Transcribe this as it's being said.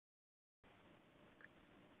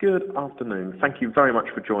Good afternoon. Thank you very much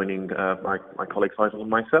for joining my colleague Faisal and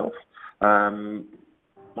myself.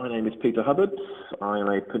 My name is Peter Hubbard. I am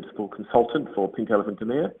a principal consultant for Pink Elephant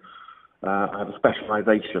EMEA. I have a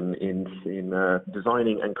specialization in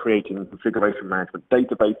designing and creating configuration management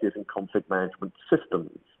databases and config management systems.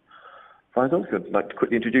 Faisal, if you'd like to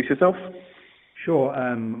quickly introduce yourself. Sure.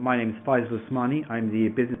 My name is Faisal Usmani. I'm the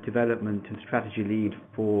Business Development and Strategy Lead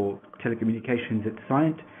for Telecommunications at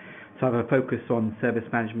Cyient. So I have a focus on service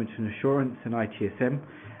management and assurance and ITSM.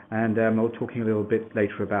 And I'll be talking a little bit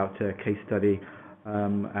later about a case study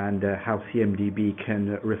and how CMDB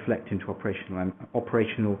can reflect into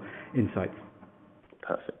operational insights.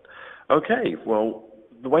 Perfect. Okay. Well,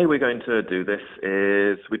 the way we're going to do this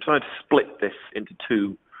is we try to split this into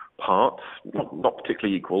two parts, not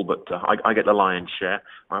particularly equal, but I get the lion's share.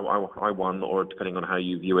 I won, or depending on how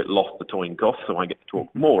you view it, lost the toying cost, so I get to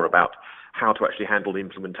talk more about how to actually handle the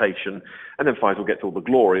implementation, and then Faisal gets all the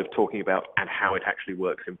glory of talking about and how it actually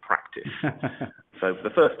works in practice. So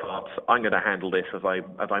the first part, I'm going to handle this as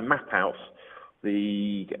I map out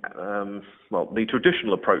the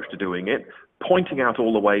traditional approach to doing it, pointing out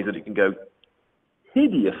all the ways that it can go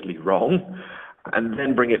hideously wrong, and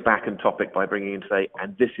then bring it back and top it by bringing in, say,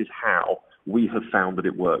 and this is how we have found that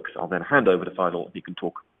it works. I'll then hand over to Faisal, and he can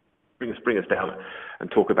bring us down and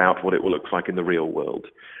talk about what it will look like in the real world.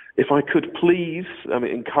 If I could please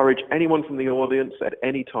encourage anyone from the audience at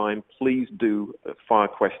any time, please do fire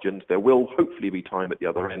questions. There will hopefully be time at the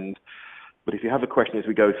other end. But if you have a question as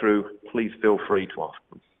we go through, please feel free to ask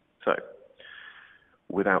them. So,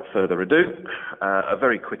 without further ado, a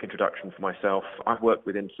very quick introduction for myself. I've worked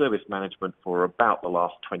within service management for about the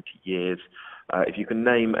last 20 years. If you can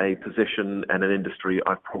name a position and an industry,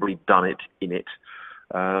 I've probably done it in it.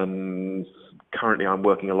 Currently, I'm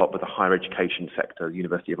working a lot with the higher education sector,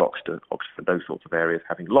 University of Oxford, those sorts of areas,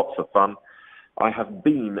 having lots of fun. I have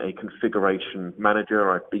been a configuration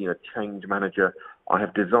manager. I've been a change manager. I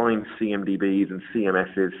have designed CMDBs and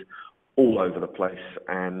CMSs all over the place.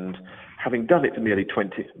 And having done it for nearly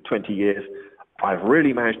 20 years, I've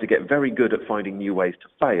really managed to get very good at finding new ways to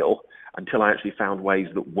fail until I actually found ways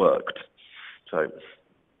that worked. So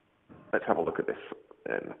let's have a look at this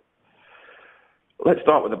then. Let's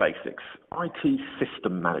start with the basics. IT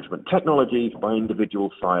system management, technology by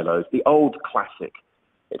individual silos, the old classic.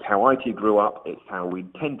 It's how IT grew up, it's how we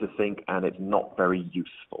tend to think, and it's not very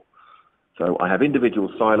useful. So I have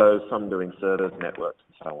individual silos, some doing servers, networks,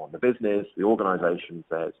 and so on. The business, the organization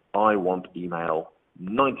says, I want email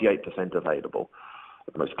 98% available.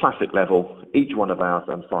 At the most classic level, each one of our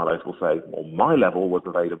silos will say, well, my level was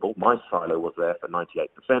available, my silo was there for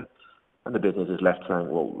 98%. And the business is left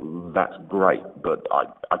saying, well, that's great, but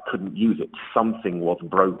I couldn't use it. Something was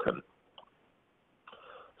broken.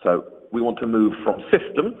 So we want to move from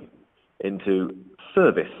system into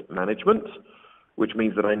service management, which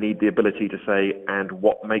means that I need the ability to say, and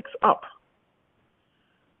what makes up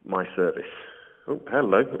my service? Oh,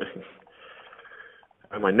 hello.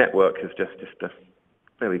 And my network is just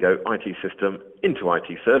there we go, IT system into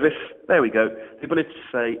IT service. There we go. The ability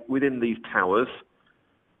to say, within these towers,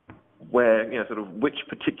 where, sort of which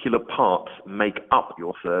particular parts make up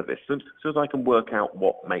your service. So as I can work out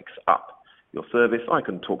what makes up your service, I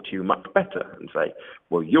can talk to you much better and say,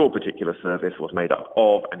 well, your particular service was made up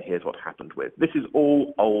of, and here's what happened with. This is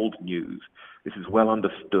all old news. This is well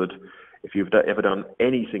understood. If you've ever done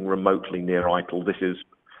anything remotely near ITIL, this is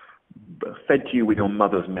fed to you with your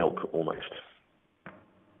mother's milk almost.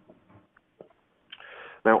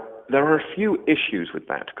 Now, there are a few issues with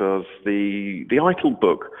that because the ITIL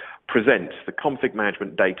book presents the config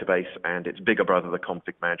management database and its bigger brother, the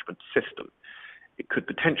config management system. It could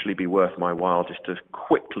potentially be worth my while just to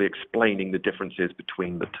quickly explaining the differences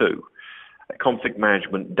between the two. A config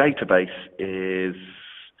management database is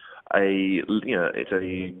it's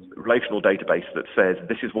a relational database that says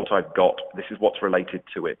this is what I've got, this is what's related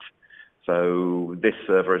to it. So this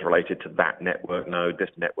server is related to that network node,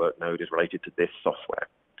 this network node is related to this software.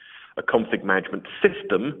 A config management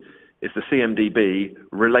system is the CMDB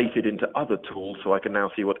related into other tools, so I can now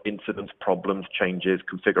see what incidents, problems, changes,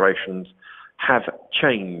 configurations have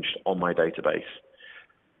changed on my database.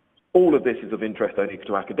 All of this is of interest only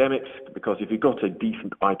to academics, because if you've got a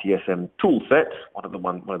decent ITSM toolset, one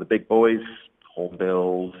of the big boys,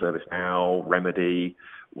 Formidable, ServiceNow, Remedy,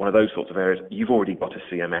 one of those sorts of areas, you've already got a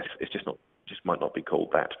CMS. It's just might not be called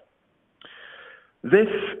that. This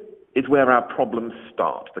is where our problems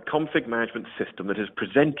start. The config management system that is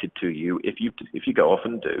presented to you if you go off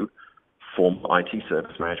and do formal IT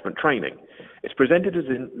service management training. It's presented as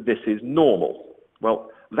in this is normal. Well,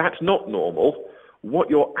 that's not normal. What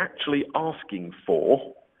you're actually asking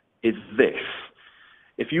for is this.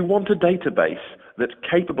 If you want a database that's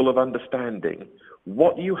capable of understanding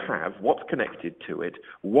what you have, what's connected to it,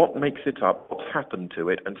 what makes it up, what's happened to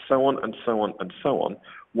it, and so on and so on and so on,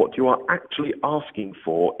 what you are actually asking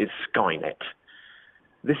for is Skynet.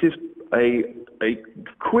 This is a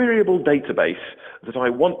queryable database that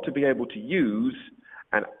I want to be able to use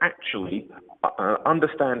and actually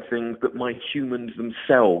understand things that my humans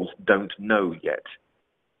themselves don't know yet.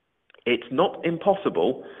 It's not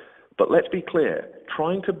impossible, but let's be clear,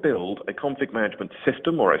 trying to build a config management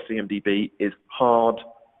system or a CMDB is hard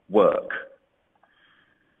work.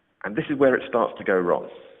 And this is where it starts to go wrong.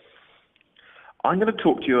 I'm going to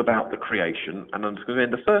talk to you about the creation, and I'm going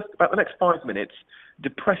to spend about the next 5 minutes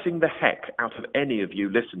depressing the heck out of any of you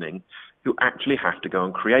listening who actually have to go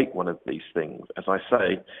and create one of these things. As I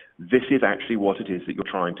say, this is actually what it is that you're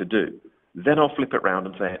trying to do. Then I'll flip it around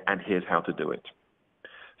and say, and here's how to do it.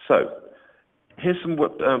 So here's some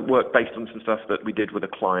work based on some stuff that we did with a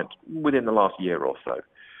client within the last year or so.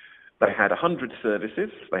 They had 100 services,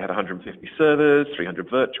 they had 150 servers, 300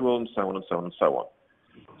 virtual, and so on and so on and so on.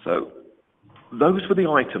 So those were the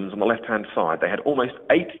items on the left-hand side. They had almost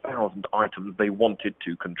 8,000 items they wanted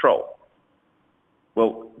to control.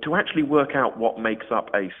 Well, to actually work out what makes up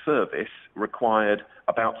a service required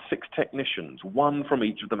about 6 technicians, 1 from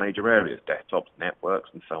each of the major areas, desktops, networks,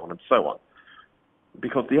 and so on and so on.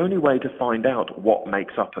 Because the only way to find out what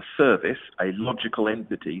makes up a service, a logical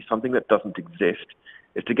entity, something that doesn't exist,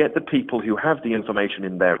 is to get the people who have the information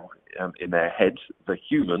in their heads, the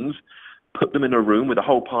humans, put them in a room with a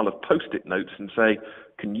whole pile of post-it notes and say,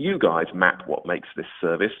 can you guys map what makes this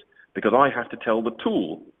service? Because I have to tell the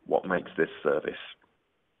tool what makes this service.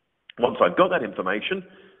 Once I've got that information,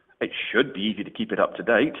 it should be easy to keep it up to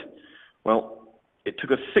date. Well, it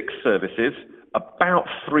took us 6 services, about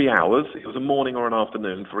 3 hours. It was a morning or an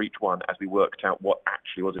afternoon for each one as we worked out what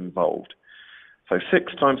actually was involved. So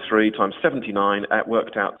 6 times 3 times 79, that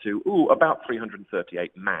worked out to, about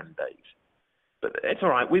 338 man days. But it's all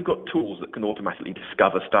right. We've got tools that can automatically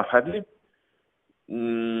discover stuff, have you?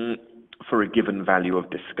 For a given value of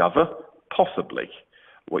discover? Possibly.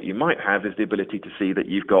 What you might have is the ability to see that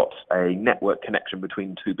you've got a network connection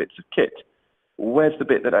between 2 bits of kit. Where's the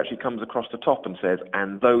bit that actually comes across the top and says,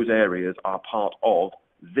 and those areas are part of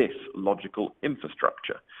this logical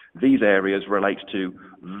infrastructure? These areas relate to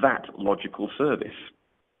that logical service.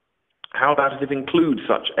 How about if it includes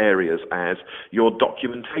such areas as your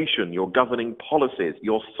documentation, your governing policies,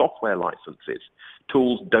 your software licenses?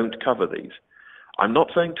 Tools don't cover these. I'm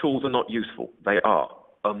not saying tools are not useful. They are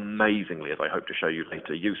amazingly, as I hope to show you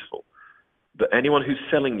later, useful. But anyone who's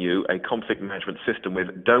selling you a config management system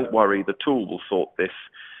with, don't worry, the tool will sort this,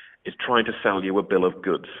 is trying to sell you a bill of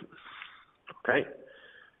goods. Okay?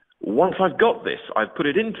 Once I've got this, I've put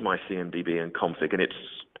it into my CMDB and config, and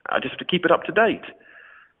I just have to keep it up to date.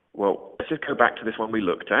 Well, let's just go back to this one we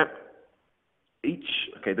looked at.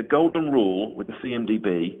 The golden rule with the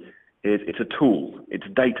CMDB is it's a tool, it's a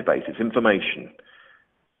database, it's information.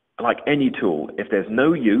 Like any tool, if there's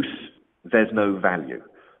no use, there's no value.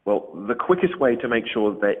 Well, the quickest way to make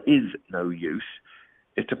sure there is no use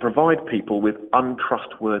is to provide people with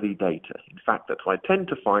untrustworthy data. In fact, that's what I tend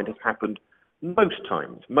to find has happened most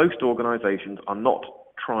times. Most organizations are not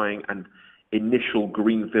trying an initial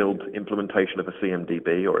greenfield implementation of a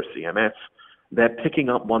CMDB or a CMS. They're picking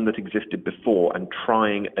up one that existed before and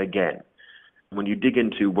trying again. When you dig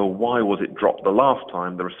into, well, why was it dropped the last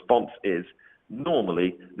time? The response is,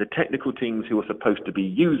 normally, the technical teams who were supposed to be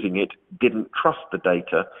using it didn't trust the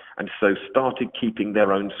data and so started keeping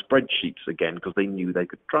their own spreadsheets again because they knew they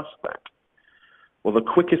could trust that. Well, the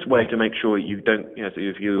quickest way to make sure you don't,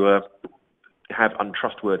 if you have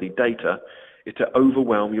untrustworthy data, is to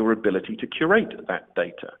overwhelm your ability to curate that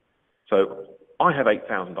data. So I have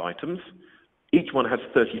 8,000 items. Each one has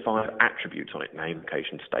 35 attributes on it, name,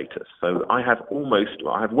 location, status. So I have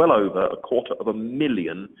well over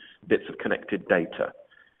 250,000 bits of connected data.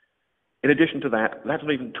 In addition to that, that's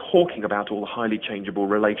not even talking about all the highly changeable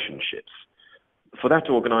relationships. For that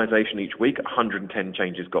organization each week, 110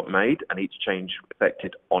 changes got made, and each change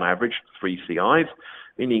affected, on average, 3 CIs,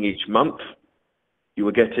 meaning each month you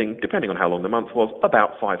were getting, depending on how long the month was,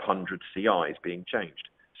 about 500 CIs being changed.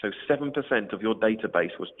 So 7% of your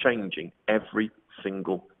database was changing every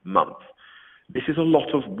single month. This is a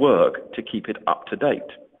lot of work to keep it up to date.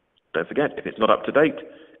 Don't forget, if it's not up to date,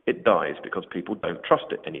 it dies because people don't trust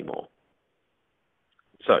it anymore.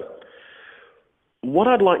 So what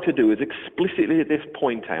I'd like to do is explicitly at this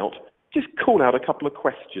point out, just call out a couple of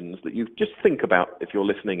questions that you just think about if you're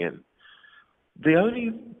listening in. The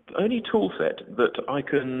only tool set that I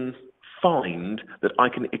can find that I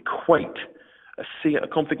can equate a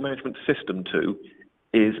config management system to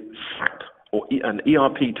is SAP, or an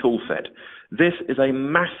ERP toolset. This is a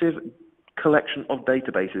massive collection of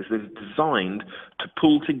databases that is designed to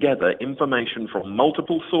pull together information from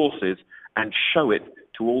multiple sources and show it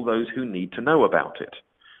to all those who need to know about it.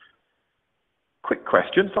 Quick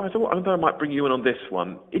question, Faisal, I might bring you in on this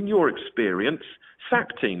one. In your experience, SAP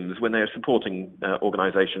teams, when they're supporting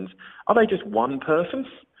organizations, are they just one person?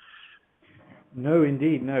 No,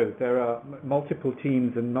 indeed, no. There are multiple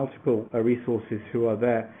teams and multiple resources who are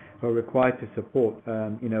there, who are required to support,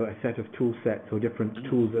 a set of tool sets or different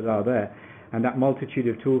tools that are there. And that multitude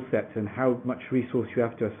of tool sets and how much resource you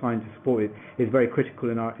have to assign to support it is very critical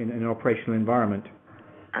in an operational environment.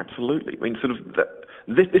 Absolutely. I mean,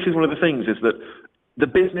 this is one of the things, is that the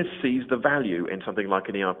business sees the value in something like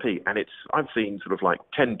an ERP, and I've seen sort of like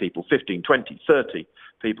 10 people, 15, 20, 30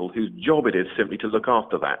 people whose job it is simply to look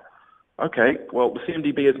after that. Okay, well, the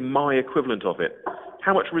CMDB is my equivalent of it.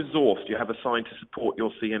 How much resource do you have assigned to support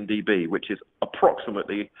your CMDB, which is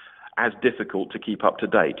approximately as difficult to keep up to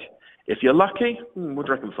date? If you're lucky, what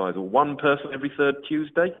do you reckon, Faisal? One person every third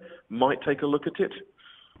Tuesday might take a look at it?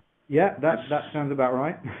 Yeah, that sounds about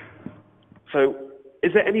right. So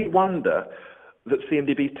is there any wonder that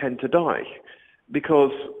CMDBs tend to die?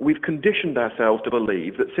 Because we've conditioned ourselves to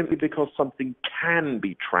believe that simply because something can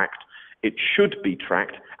be tracked, it should be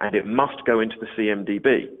tracked, and it must go into the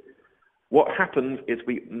CMDB. What happens is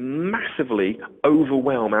we massively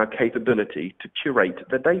overwhelm our capability to curate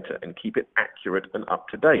the data and keep it accurate and up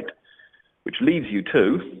to date, which leads you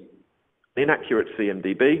to an inaccurate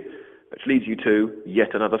CMDB, which leads you to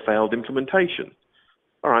yet another failed implementation.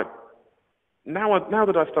 All right, now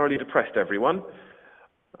that I've thoroughly depressed everyone,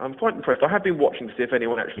 I'm quite impressed. I have been watching to see if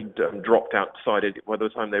anyone actually dropped out, decided by the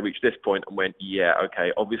time they reached this point and went, yeah,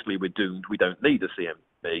 okay, obviously we're doomed, we don't need a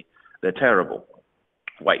CMDB, they're terrible.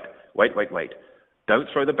 Wait. Don't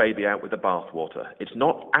throw the baby out with the bathwater. It's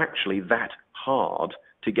not actually that hard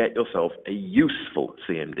to get yourself a useful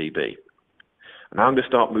CMDB. And now I'm going to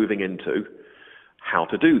start moving into how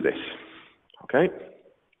to do this. Okay?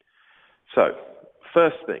 So,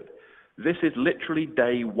 first thing, this is literally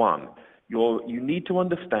day one. You need to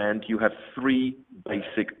understand you have three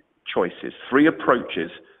basic choices, three approaches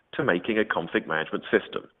to making a config management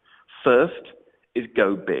system. First is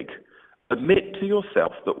go big. Admit to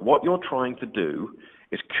yourself that what you're trying to do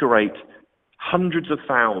is curate hundreds of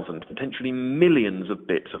thousands, potentially millions of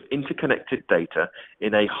bits of interconnected data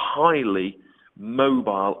in a highly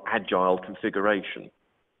mobile, agile configuration.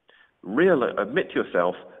 Admit to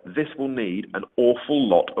yourself this will need an awful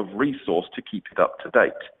lot of resource to keep it up to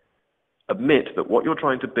date. Admit that what you're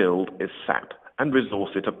trying to build is SAP and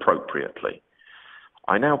resource it appropriately.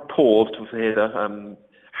 I now pause to hear the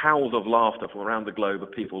howls of laughter from around the globe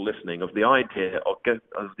of people listening of the idea of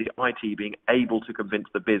the IT being able to convince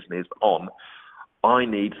the business on, I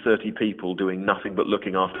need 30 people doing nothing but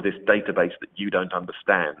looking after this database that you don't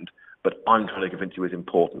understand, but I'm trying to convince you is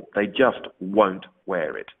important. They just won't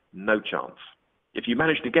wear it. No chance. If you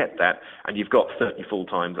manage to get that and you've got 30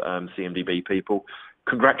 full-time CMDB people,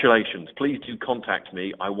 congratulations. Please do contact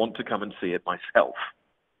me. I want to come and see it myself.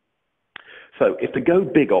 So if the go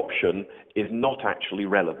big option is not actually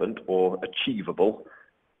relevant or achievable,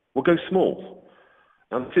 we'll go small.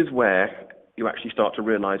 Now this is where you actually start to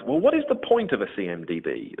realize, well, what is the point of a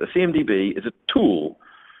CMDB? A CMDB is a tool,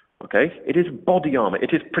 okay? It is body armor,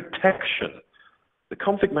 it is protection. The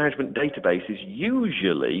config management database is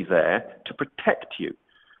usually there to protect you.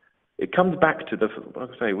 It comes back to like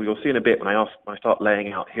I say, you'll see in a bit when I start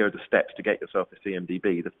laying out, here are the steps to get yourself a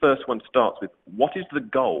CMDB. The first one starts with, what is the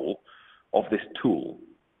goal of this tool?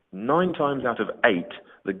 9 times out of 8,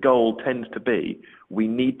 the goal tends to be, we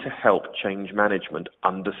need to help change management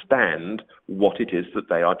understand what it is that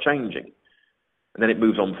they are changing. And then it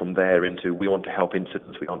moves on from there into, we want to help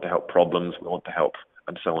incidents, we want to help problems, we want to help,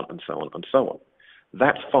 and so on, and so on, and so on.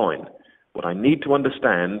 That's fine. What I need to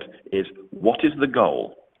understand is, what is the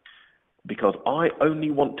goal? Because I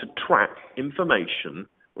only want to track information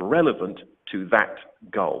relevant to that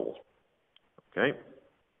goal. Okay?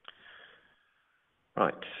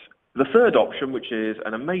 Right. The third option, which is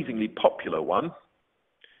an amazingly popular one,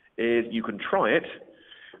 is you can try it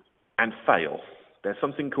and fail. There's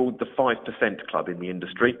something called the 5% club in the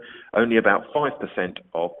industry. Only about 5%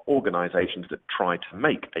 of organizations that try to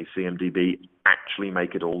make a CMDB actually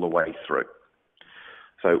make it all the way through.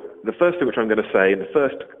 So the first thing which I'm going to say, and the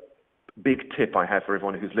first big tip I have for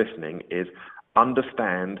everyone who's listening, is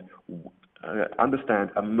understand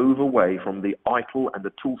and move away from the ITIL and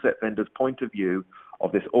the toolset vendor's point of view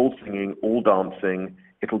of this all singing, all dancing,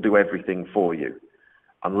 it'll do everything for you,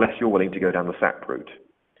 unless you're willing to go down the SAP route.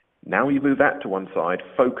 Now you move that to one side,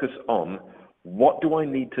 focus on What do I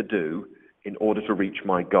need to do in order to reach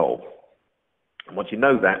my goal? And once you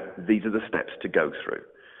know that, these are the steps to go through.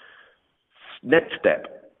 Next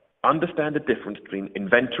step, understand the difference between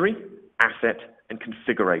inventory, asset, and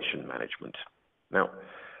configuration management. Now,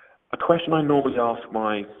 a question I normally ask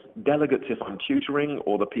my delegates if I'm tutoring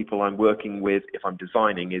or the people I'm working with if I'm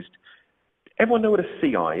designing is, everyone know what a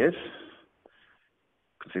CI is?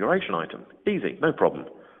 Configuration item. Easy, no problem.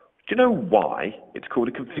 Do you know why it's called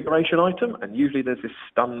a configuration item? And usually there's this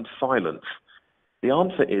stunned silence. The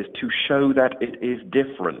answer is to show that it is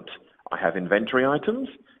different. I have inventory items,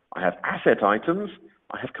 I have asset items,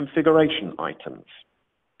 I have configuration items.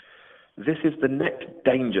 This is the next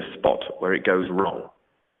danger spot where it goes wrong.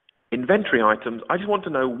 Inventory items, I just want to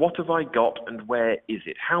know what have I got and where is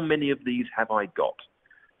it? How many of these have I got?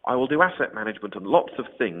 I will do asset management and lots of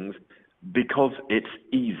things because it's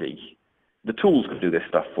easy. The tools can do this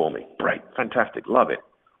stuff for me. Great, fantastic, love it.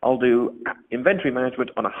 I'll do inventory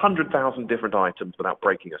management on 100,000 different items without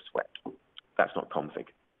breaking a sweat. That's not config.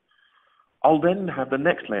 I'll then have the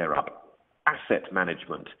next layer up, asset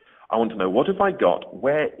management. I want to know what have I got,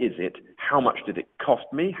 where is it, how much did it cost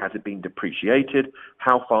me, has it been depreciated,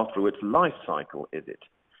 how far through its life cycle is it?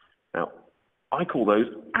 Now, I call those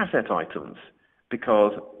asset items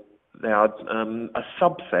because they are a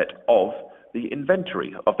subset of the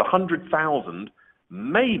inventory. Of the 100,000,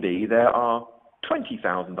 maybe there are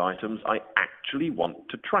 20,000 items I actually want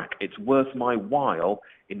to track. It's worth my while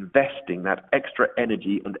investing that extra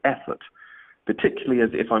energy and effort, particularly as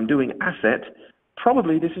if I'm doing asset,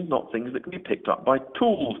 probably this is not things that can be picked up by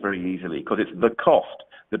tools very easily because it's the cost,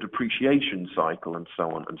 the depreciation cycle, and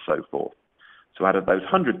so on and so forth. So out of those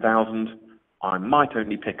 100,000, I might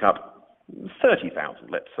only pick up 30,000,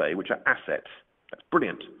 let's say, which are assets. That's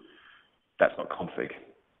brilliant. That's not config.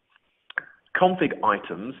 Config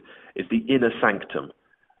items is the inner sanctum.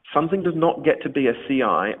 Something does not get to be a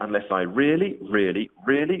CI unless I really, really,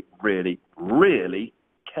 really, really, really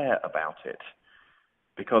care about it.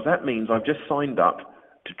 Because that means I've just signed up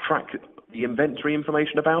to track the inventory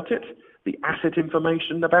information about it, the asset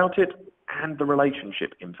information about it, and the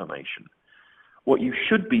relationship information. What you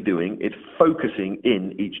should be doing is focusing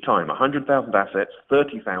in each time. 100,000 assets,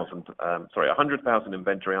 100,000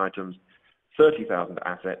 inventory items, 30,000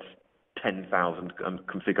 assets, 10,000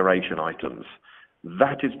 configuration items.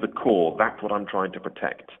 That is the core. That's what I'm trying to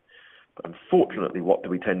protect. But unfortunately, what do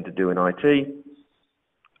we tend to do in IT?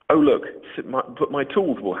 Oh, look, my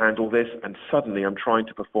tools will handle this, and suddenly I'm trying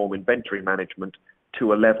to perform inventory management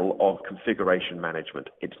to a level of configuration management.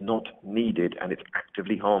 It's not needed, and it's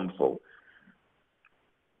actively harmful.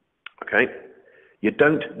 Okay? You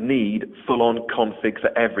don't need full-on config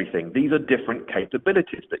for everything. These are different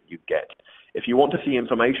capabilities that you get. If you want to see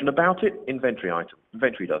information about it, inventory item.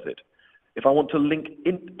 Inventory does it. If I want to link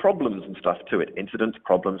in problems and stuff to it, incidents,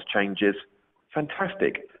 problems, changes,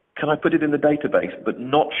 fantastic. Can I put it in the database but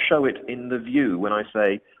not show it in the view when I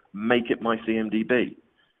say, make it my CMDB?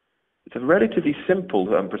 It's a relatively simple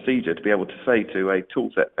procedure to be able to say to a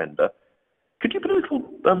toolset vendor, could you put a little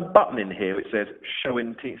button in here which says, show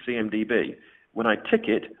in CMDB? When I tick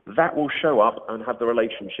it, that will show up and have the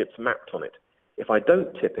relationships mapped on it. If I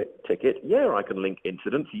don't tick it, yeah, I can link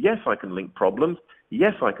incidents, yes, I can link problems,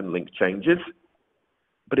 yes, I can link changes,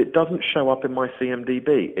 but it doesn't show up in my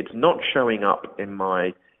CMDB. It's not showing up in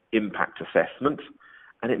my impact assessment,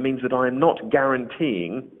 and it means that I am not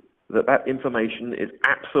guaranteeing that that information is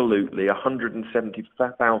absolutely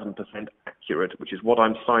 170,000% accurate, which is what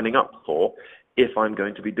I'm signing up for if I'm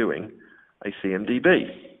going to be doing a CMDB.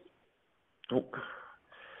 Oh.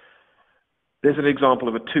 There's an example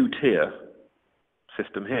of a two-tier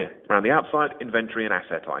system here. Around the outside, inventory and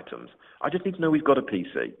asset items. I just need to know we've got a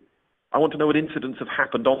PC. I want to know what incidents have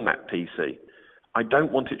happened on that PC. I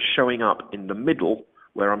don't want it showing up in the middle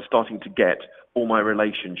where I'm starting to get all my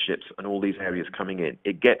relationships and all these areas coming in.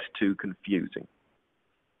 It gets too confusing.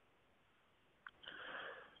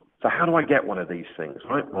 So how do I get one of these things?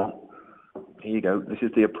 Right? Well, here you go. This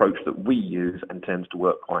is the approach that we use and tends to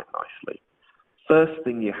work quite nicely. First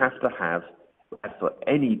thing you have to have, as for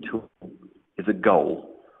any tool, is a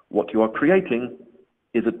goal. What you are creating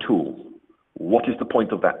is a tool. What is the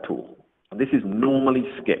point of that tool? And this is normally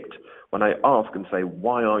skipped. When I ask and say,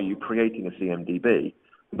 why are you creating a CMDB?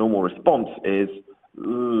 The normal response is,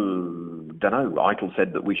 don't know, ITIL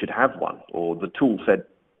said that we should have one, or the tool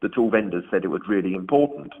vendors said it was really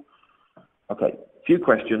important. Okay, few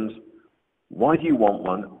questions. Why do you want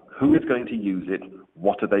one? Who is going to use it?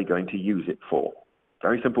 What are they going to use it for?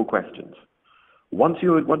 Very simple questions. Once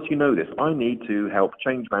you know this, I need to help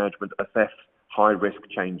change management assess high-risk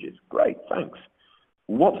changes. Great, thanks.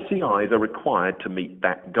 What CIs are required to meet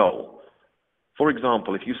that goal? For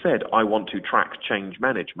example, if you said, I want to track change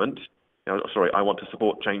management, I want to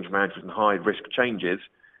support change management and high-risk changes,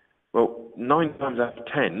 well, 9 times out of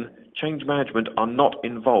 10, change management are not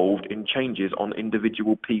involved in changes on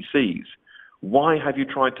individual PCs. Why have you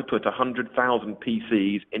tried to put 100,000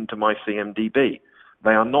 PCs into my CMDB? They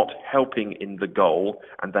are not helping in the goal,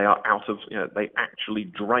 and they are out of, they actually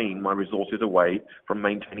drain my resources away from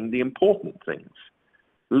maintaining the important things.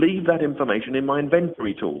 Leave that information in my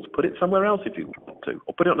inventory tools. Put it somewhere else if you want to,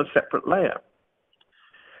 or put it on a separate layer.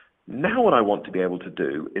 Now what I want to be able to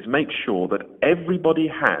do is make sure that everybody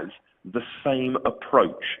has the same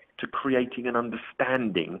approach to creating and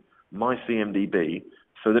understanding my CMDB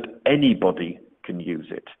so that anybody can use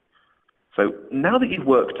it. So now that you've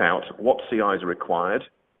worked out what CIs are required,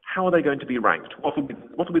 how are they going to be ranked? What will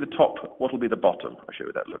be the top? What will be the bottom? I'll show you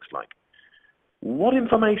what that looks like. What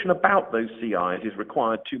information about those CIs is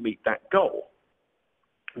required to meet that goal?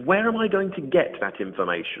 Where am I going to get that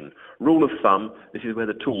information? Rule of thumb, this is where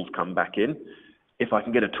the tools come back in. If I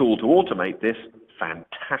can get a tool to automate this,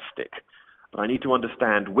 fantastic. But I need to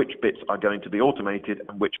understand which bits are going to be automated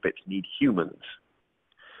and which bits need humans.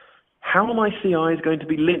 How are my CIs going to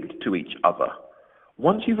be linked to each other?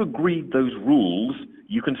 Once you've agreed those rules,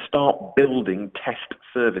 you can start building test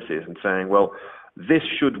services and saying, well, this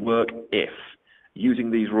should work if.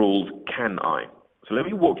 Using these rules, can I? So let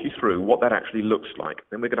me walk you through what that actually looks like.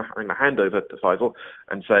 Then I'm going to hand over to Faisal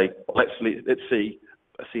and say, well, let's see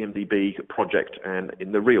a CMDB project and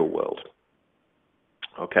in the real world.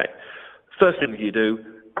 Okay. First thing you do,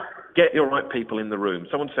 get your right people in the room.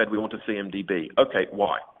 Someone said we want a CMDB. Okay,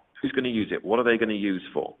 why? Who's going to use it? What are they going to use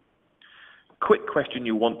for? Quick question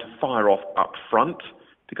you want to fire off up front,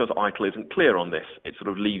 because ITIL isn't clear on this. It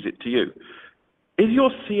sort of leaves it to you. Is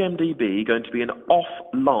your CMDB going to be an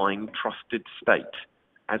offline trusted state?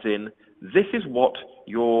 As in, this is what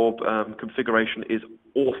your configuration is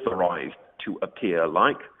authorized to appear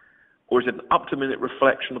like? Or is it an up-to-minute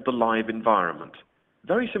reflection of the live environment?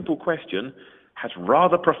 Very simple question, has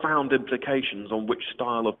rather profound implications on which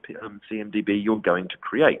style of CMDB you're going to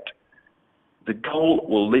create. The goal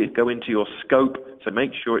will go into your scope, so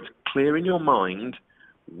make sure it's clear in your mind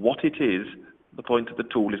what it is the point of the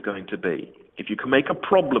tool is going to be. If you can make a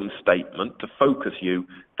problem statement to focus you,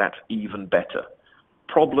 that's even better.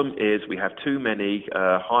 Problem is we have too many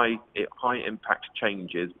high impact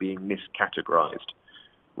changes being miscategorized.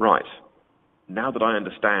 Right, now that I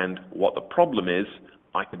understand what the problem is,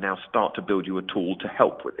 I can now start to build you a tool to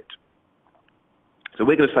help with it. So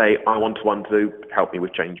we're going to say, I want one to help me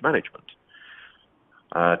with change management.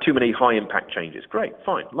 Too many high impact changes. Great,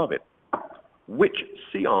 fine, love it. Which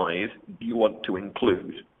CIs do you want to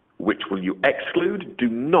include? Which will you exclude? Do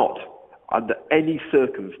not, under any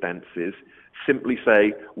circumstances, simply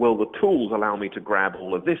say, well, the tools allow me to grab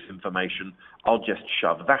all of this information, I'll just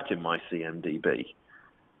shove that in my CMDB.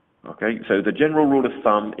 Okay, so the general rule of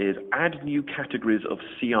thumb is add new categories of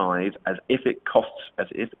CIs as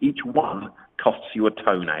if each one costs you a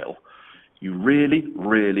toenail. You really,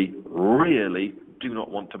 really, really do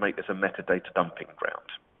not want to make this a metadata dumping ground.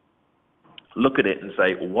 Look at it and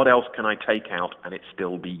say, well, what else can I take out and it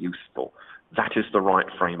still be useful? That is the right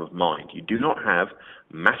frame of mind. You do not have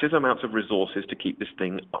massive amounts of resources to keep this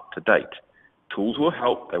thing up to date. Tools will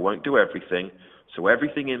help, they won't do everything. So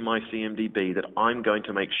everything in my CMDB that I'm going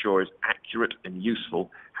to make sure is accurate and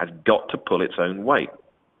useful has got to pull its own weight.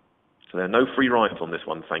 So there are no free rides on this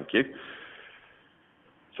one, thank you.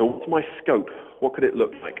 So what's my scope? What could it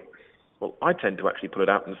look like? Well, I tend to actually put it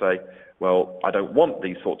out and say, well, I don't want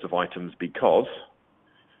these sorts of items because,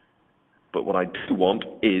 but what I do want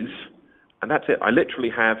is, and that's it. I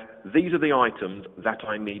literally have, these are the items that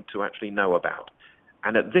I need to actually know about.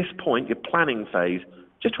 And at this point, your planning phase,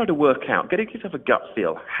 just try to work out, get yourself a gut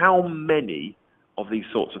feel, how many of these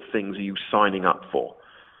sorts of things are you signing up for?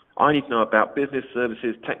 I need to know about business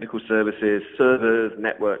services, technical services, servers,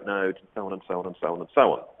 network nodes, and so on and so on and so on and so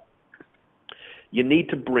on. You need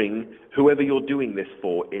to bring whoever you're doing this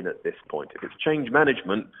for in at this point. If it's change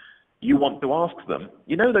management, you want to ask them,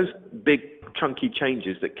 you know those big chunky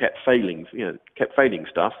changes that kept failing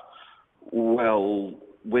stuff? Well,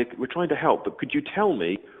 we're trying to help, but could you tell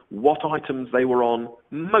me what items they were on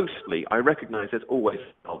mostly? I recognize there's always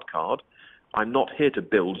a wild card. I'm not here to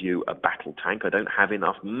build you a battle tank. I don't have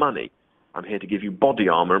enough money. I'm here to give you body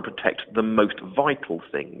armor and protect the most vital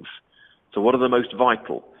things. So what are the most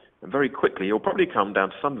vital? And very quickly, you'll probably come down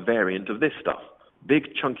to some variant of this stuff.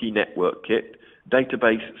 Big chunky network kit,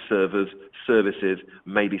 database, servers, services,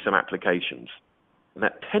 maybe some applications. And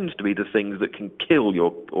that tends to be the things that can kill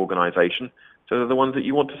your organization, so they're the ones that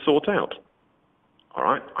you want to sort out. All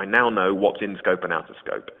right, I now know what's in scope and out of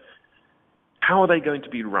scope. How are they going to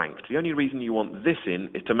be ranked? The only reason you want this in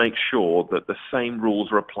is to make sure that the same rules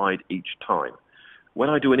are applied each time. When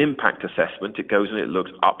I do an impact assessment, it goes and it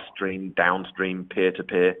looks upstream, downstream,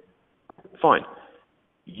 peer-to-peer. Fine.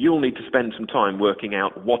 You'll need to spend some time working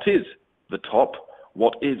out what is the top,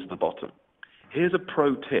 what is the bottom. Here's a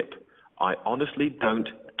pro tip. I honestly don't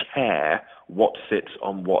care what sits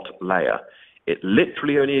on what layer. It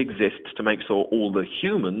literally only exists to make sure all the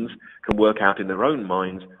humans can work out in their own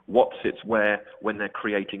minds what sits where when they're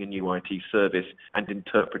creating a new IT service and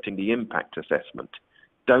interpreting the impact assessment.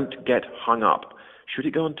 Don't get hung up. Should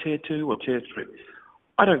it go on tier 2 or tier 3?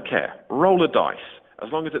 I don't care. Roll a dice.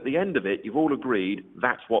 As long as at the end of it, you've all agreed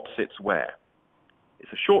that's what sits where.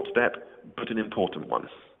 It's a short step, but an important one.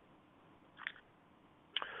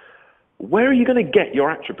 Where are you going to get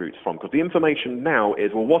your attributes from? Because the information now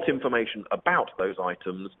is, well, what information about those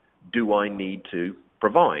items do I need to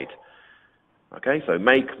provide? Okay, so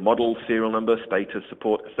make, model, serial number, status,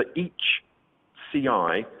 support. For each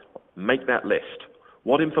CI, make that list.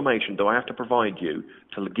 What information do I have to provide you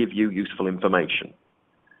to give you useful information?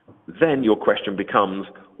 Then your question becomes,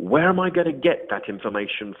 where am I going to get that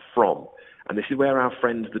information from? And this is where our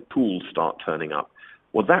friends, the tools, start turning up.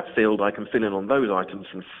 Well, that field I can fill in on those items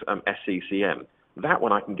from SCCM. That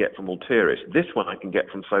one I can get from Altiris. This one I can get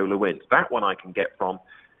from SolarWinds. That one I can get from,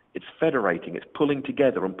 it's federating, it's pulling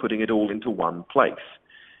together and putting it all into one place.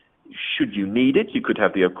 Should you need it, you could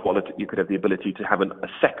have the ability to have a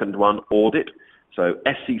second one, audit. So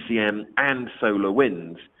SCCM and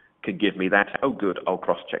SolarWinds could give me that. Oh, good, I'll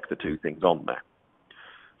cross-check the two things on there.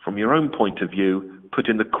 From your own point of view, put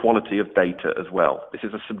in the quality of data as well. This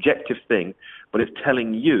is a subjective thing, but it's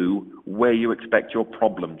telling you where you expect your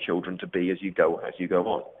problem children to be as you go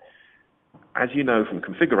on. As you know from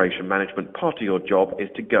configuration management, part of your job is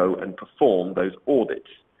to go and perform those audits.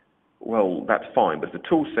 Well, that's fine, but the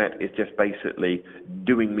tool set is just basically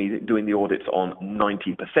doing the audits on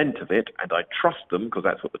 90% of it, and I trust them because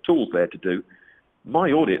that's what the tool's there to do.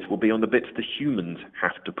 My audits will be on the bits the humans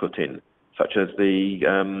have to put in, such as the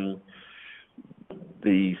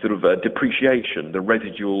sort of depreciation, the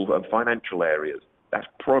residual financial areas. That's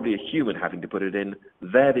probably a human having to put it in.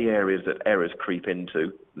 They're the areas that errors creep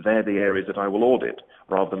into. They're the areas that I will audit,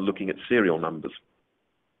 rather than looking at serial numbers.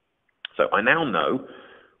 So I now know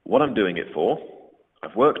what I'm doing it for.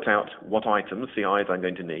 I've worked out what items, CIs, I'm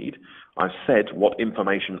going to need. I've said what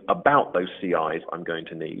information about those CIs I'm going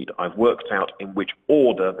to need. I've worked out in which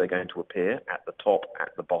order they're going to appear, at the top, at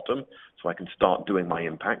the bottom, so I can start doing my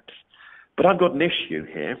impacts. But I've got an issue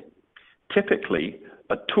here. Typically,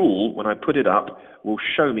 a tool, when I put it up, will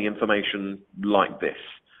show me information like this.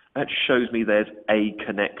 That shows me there's a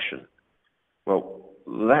connection. Well,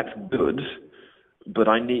 that's good, but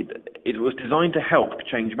it was designed to help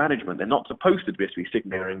change management. They're not supposed to just be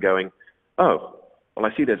sitting there and going, oh, well,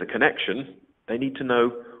 I see there's a connection. They need to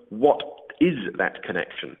know what is that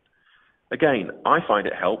connection. Again, I find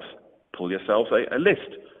it helps. Pull yourselves a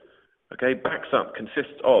list. Okay, backs up,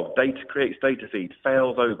 consists of, data, creates data feed,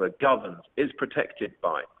 fails over, governs, is protected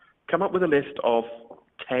by. Come up with a list of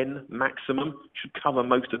 10 maximum, should cover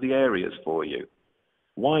most of the areas for you.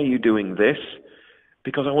 Why are you doing this?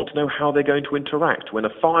 Because I want to know how they're going to interact. When a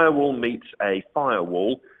firewall meets a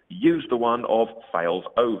firewall, use the one of fails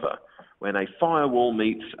over. When a firewall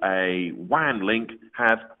meets a WAN link,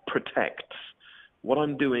 have protects. What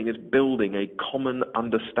I'm doing is building a common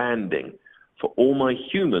understanding for all my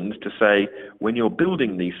humans to say, when you're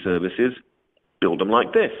building these services, build them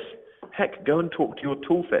like this. Heck, go and talk to your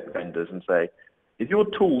toolset vendors and say, is your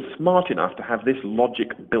tool smart enough to have this logic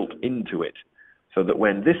built into it? So that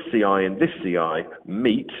when this CI and this CI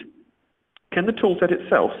meet, can the toolset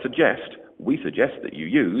itself we suggest that you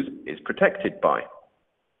use, is protected by?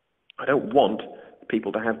 I don't want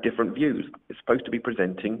people to have different views. It's supposed to be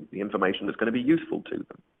presenting the information that's going to be useful to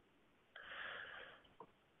them.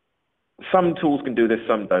 Some tools can do this,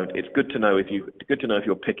 some don't. It's good to know if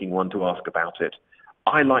you're picking one to ask about it.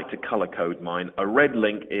 I like to color code mine. A red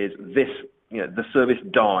link is this, the service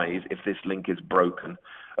dies if this link is broken.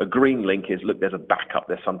 A green link is, look, there's a backup,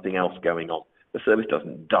 there's something else going on. The service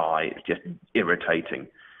doesn't die, it's just irritating.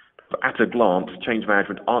 But at a glance, change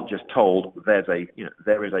management aren't just told there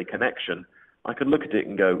is a connection. I could look at it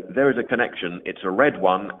and go, there is a connection, it's a red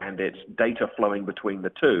one, and it's data flowing between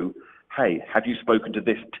the two. Hey, have you spoken to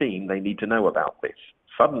this team? They need to know about this.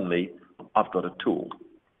 Suddenly, I've got a tool.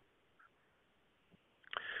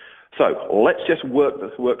 So let's just work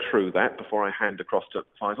through that before I hand across to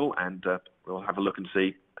Faisal, and we'll have a look and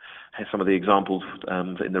see some of the examples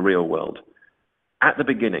in the real world. At the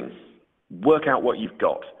beginning, work out what you've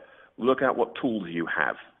got. Look at what tools you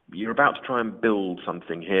have. You're about to try and build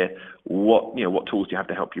something here. What tools do you have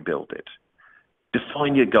to help you build it?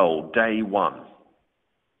 Define your goal, day one.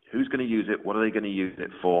 Who's going to use it? What are they going to use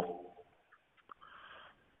it for?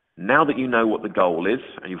 Now that you know what the goal is,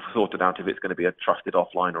 and you've sorted out if it's going to be a trusted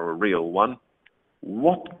offline or a real one,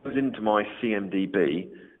 what goes into my CMDB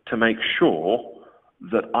to make sure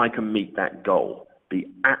that I can meet that goal?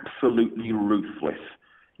 Be absolutely ruthless.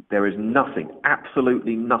 There is nothing,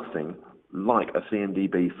 absolutely nothing, like a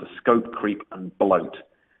CMDB for scope creep and bloat.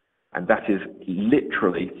 And that is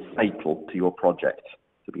literally fatal to your project.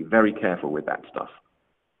 So be very careful with that stuff.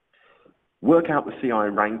 Work out the CI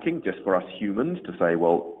ranking just for us humans to say,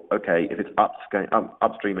 well, okay, if it's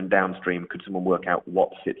upstream and downstream, could someone work out what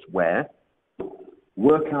sits where?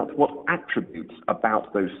 Work out what attributes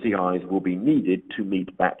about those CIs will be needed to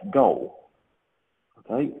meet that goal.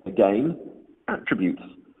 Okay, again, attributes.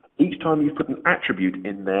 Each time you put an attribute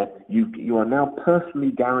in there, you are now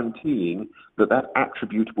personally guaranteeing that that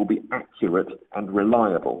attribute will be accurate and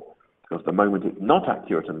reliable. Because the moment it's not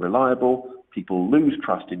accurate and reliable, people lose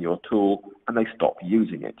trust in your tool and they stop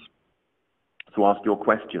using it. So ask your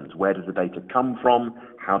questions. Where does the data come from?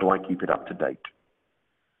 How do I keep it up to date?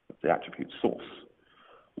 That's the attribute source.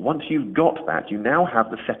 Once you've got that, you now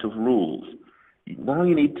have the set of rules. Now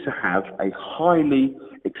you need to have a highly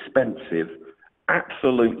expensive,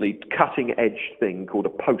 absolutely cutting-edge thing called a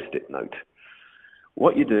post-it note.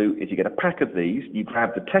 What you do is you get a pack of these, you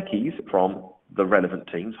grab the techies from the relevant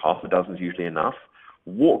teams, half a dozen is usually enough,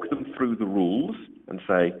 walk them through the rules and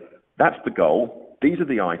say, that's the goal, these are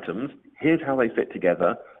the items, here's how they fit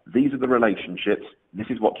together, these are the relationships, this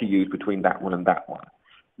is what to use between that one and that one.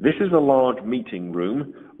 This is a large meeting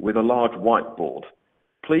room with a large whiteboard.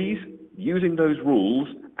 Please, using those rules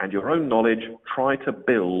and your own knowledge, try to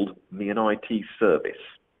build me an IT service.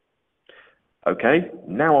 Okay,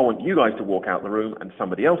 now I want you guys to walk out the room and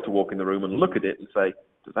somebody else to walk in the room and look at it and say,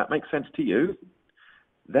 does that make sense to you?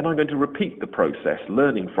 Then I'm going to repeat the process,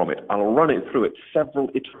 learning from it. I'll run it through it several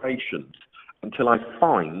iterations until I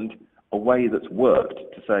find a way that's worked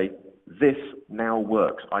to say, this now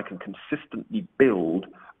works. I can consistently build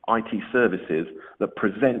IT services that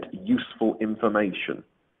present useful information.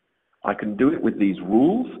 I can do it with these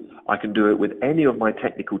rules. I can do it with any of my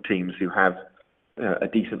technical teams who have a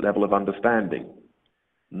decent level of understanding.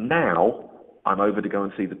 Now, I'm over to go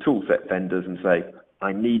and see the toolset vendors and say,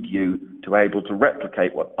 I need you to be able to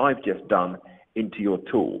replicate what I've just done into your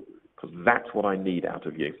tool, because that's what I need out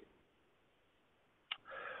of you.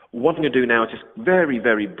 What I'm going to do now is just very,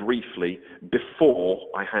 very briefly, before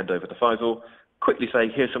I hand over to Faisal, quickly say,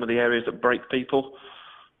 here's some of the areas that break people.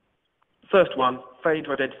 First one, failing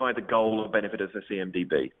to identify the goal or benefit of the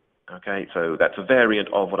CMDB. Okay, so that's a variant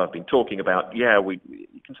of what I've been talking about. Yeah,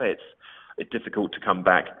 you can say it's difficult to come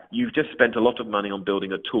back. You've just spent a lot of money on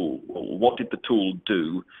building a tool. Well, what did the tool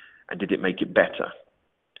do, and did it make it better?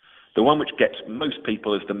 The one which gets most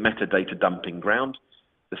people is the metadata dumping ground.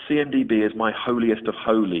 The CMDB is my holiest of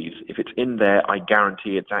holies. If it's in there, I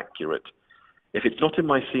guarantee it's accurate. If it's not in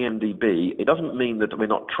my CMDB, it doesn't mean that we're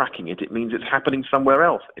not tracking it. It means it's happening somewhere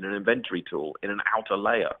else, in an inventory tool, in an outer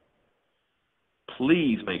layer.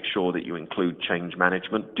 Please make sure that you include change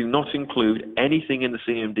management. Do not include anything in the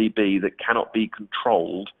CMDB that cannot be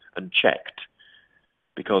controlled and checked,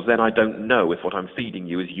 because then I don't know if what I'm feeding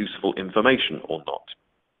you is useful information or not.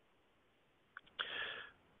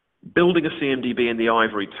 Building a CMDB in the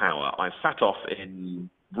ivory tower. I sat off in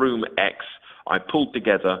room X. I pulled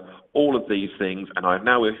together all of these things, and I've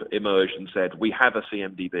now emerged and said, we have a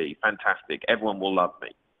CMDB. Fantastic. Everyone will love me.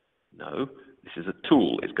 No, this is a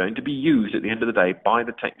tool. It's going to be used at the end of the day by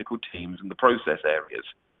the technical teams and the process areas.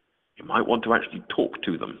 You might want to actually talk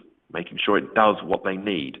to them, making sure it does what they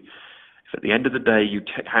need. If at the end of the day you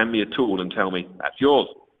hand me a tool and tell me, that's yours,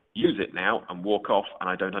 use it now, and walk off, and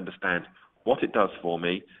I don't understand what it does for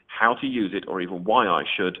me, how to use it, or even why I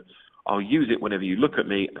should, I'll use it whenever you look at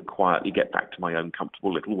me and quietly get back to my own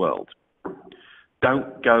comfortable little world.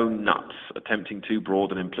 Don't go nuts attempting too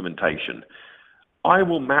broad an implementation. I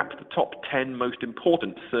will map the top 10 most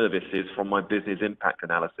important services from my business impact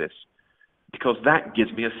analysis, because that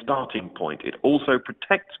gives me a starting point. It also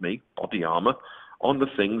protects me, body armor, on the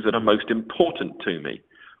things that are most important to me.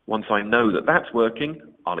 Once I know that that's working,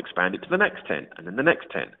 I'll expand it to the next 10 and then the next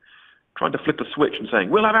 10. Trying to flip a switch and saying,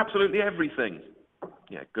 we'll have absolutely everything.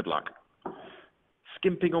 Yeah, good luck.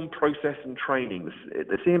 Skimping on process and training.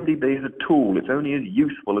 The CMDB is a tool. It's only as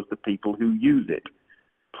useful as the people who use it.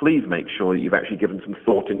 Please make sure that you've actually given some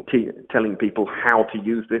thought in telling people how to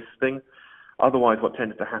use this thing. Otherwise, what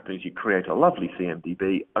tends to happen is you create a lovely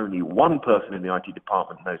CMDB. Only one person in the IT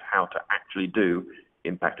department knows how to actually do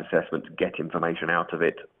impact assessments, get information out of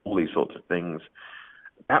it, all these sorts of things.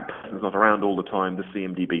 That person's not around all the time. The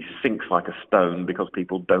CMDB sinks like a stone because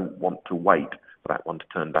people don't want to wait for that one to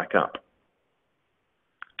turn back up.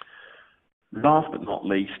 Last but not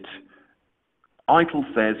least, ITIL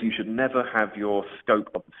says you should never have your scope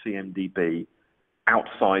of the CMDB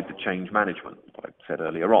outside the change management, what I said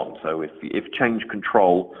earlier on. So if change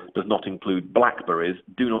control does not include BlackBerries,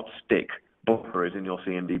 do not stick BlackBerries in your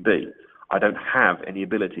CMDB. I don't have any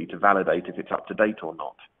ability to validate if it's up to date or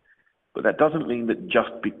not. But that doesn't mean that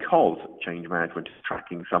just because change management is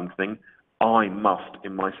tracking something, I must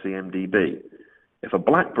in my CMDB. If a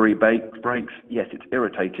BlackBerry breaks, yes, it's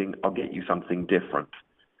irritating, I'll get you something different.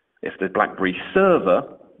 If the BlackBerry server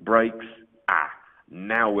breaks,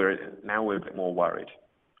 now we're a bit more worried.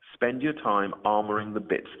 Spend your time armoring the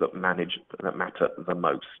bits that matter the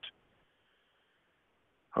most.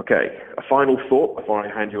 Okay, a final thought before I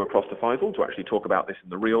hand you across to Faisal to actually talk about this in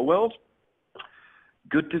the real world.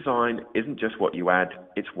 Good design isn't just what you add,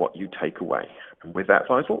 it's what you take away. And with that,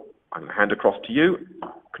 Faisal, I'm going to hand across to you.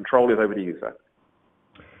 Control is over to you, sir.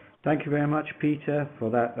 Thank you very much, Peter,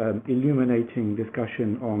 for that illuminating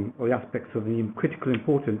discussion on the aspects of the critical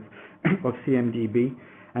importance of CMDB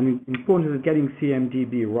and the importance of getting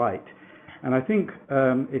CMDB right. And I think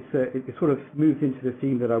it sort of moves into the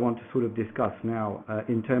theme that I want to sort of discuss now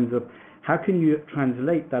in terms of how can you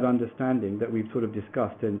translate that understanding that we've sort of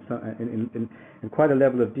discussed in quite a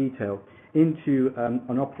level of detail into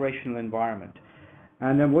an operational environment.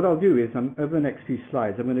 And then what I'll do is, over the next few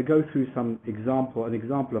slides, I'm going to go through an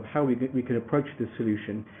example of how we can approach this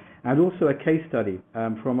solution, and also a case study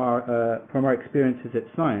from our experiences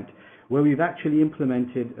at Cyient, where we've actually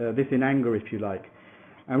implemented this in anger, if you like.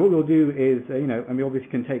 And what we'll do is, and we obviously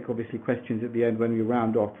can take questions at the end when we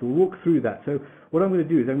round off. We'll walk through that. So what I'm going to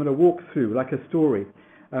do is I'm going to walk through like a story.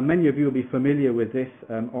 Many of you will be familiar with this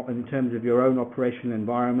in terms of your own operational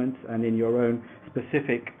environments and in your own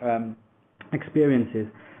specific experiences,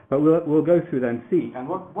 but we'll go through that and see. And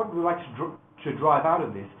what we like to drive out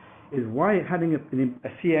of this is why having a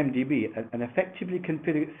CMDB, an effectively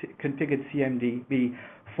configured CMDB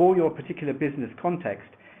for your particular business context,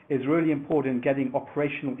 is really important in getting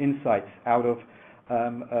operational insights out of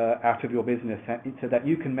your business so that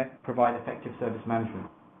you can provide effective service management.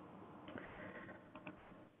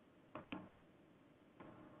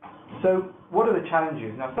 So what are the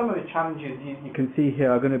challenges? Now, some of the challenges you can see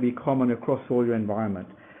here are going to be common across all your environment.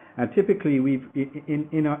 And typically, in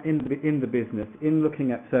the business, in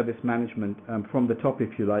looking at service management from the top, if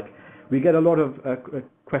you like, we get a lot of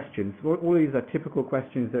questions. All these are typical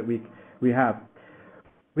questions that we have.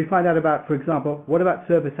 We find out about, for example, what about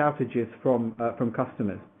service outages from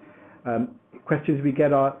customers? Questions we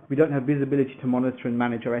get are, we don't have visibility to monitor and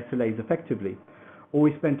manage our SLAs effectively, or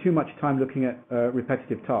we spend too much time looking at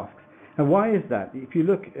repetitive tasks. And why is that? If you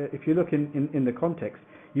look in the context,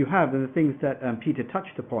 you have the things that Peter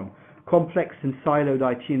touched upon: complex and siloed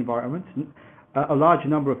IT environments, a large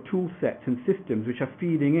number of tool sets and systems which are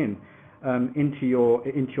feeding into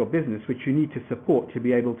your business, which you need to support to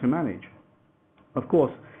be able to manage. Of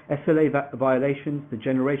course, SLA violations, the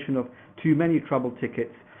generation of too many trouble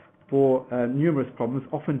tickets for numerous problems,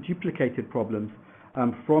 often duplicated problems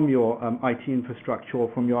from your IT infrastructure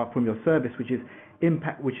or from your service, which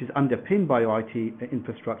is underpinned by your IT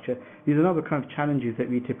infrastructure. These are other kind of challenges that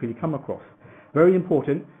we typically come across. Very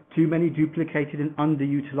important: too many duplicated and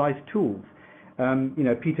underutilized tools.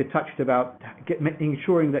 Peter touched about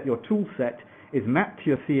ensuring that your tool set is mapped to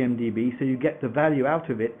your CMDB so you get the value out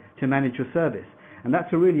of it to manage your service. And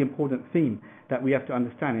that's a really important theme that we have to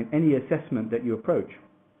understand in any assessment that you approach.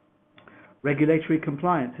 Regulatory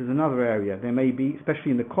compliance is another area. There may be,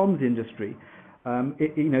 especially in the comms industry,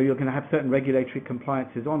 you're going to have certain regulatory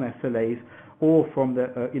compliances on SLAs or from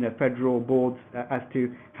the federal boards as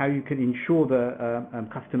to how you can ensure the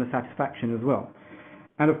customer satisfaction as well.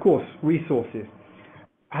 And of course, resources.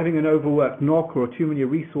 Having an overworked NOC or too many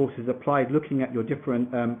resources applied looking at your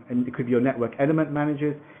different, and it could be your network element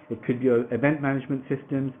managers, it could be your event management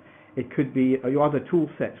systems, it could be your other tool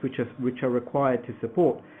sets which are required to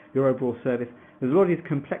support your overall service. There's a lot of these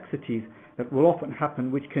complexities that will often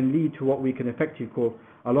happen, which can lead to what we can effectively call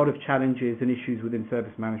a lot of challenges and issues within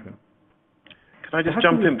service management. Can I just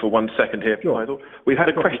jump in for 1 second here, Sure. Faisal? We've had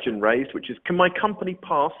a question raised, which is, can my company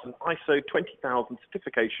pass an ISO 20000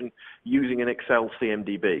 certification using an Excel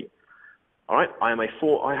CMDB? All right,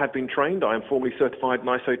 I have been trained. I am formally certified in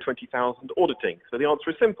ISO 20000 auditing. So the answer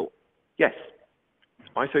is simple: yes.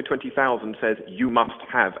 ISO 20000 says you must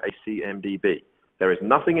have a CMDB. There is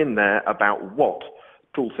nothing in there about what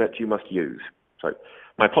tool set you must use. So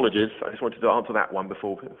My apologies. I just wanted to answer that one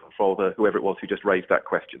before for whoever it was who just raised that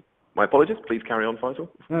question. My apologies. Please carry on, Faisal.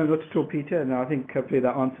 No, not at all, Peter. No, I think hopefully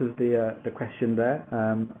that answers the question there.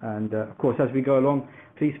 Of course, as we go along,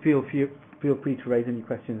 please feel free to raise any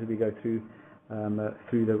questions as we go through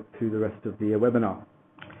the rest of the webinar.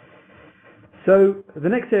 So the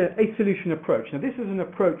next a solution approach. Now this is an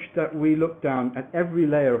approach that we look down at every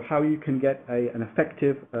layer of how you can get an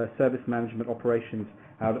effective service management operations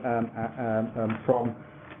out,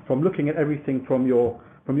 from looking at everything from your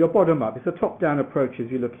bottom up. It's a top-down approach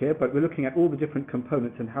as you look here, but we're looking at all the different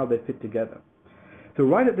components and how they fit together. So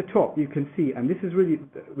right at the top you can see, and this is really,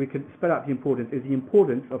 we can spell out the importance, is the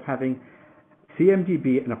importance of having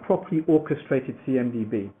CMDB and a properly orchestrated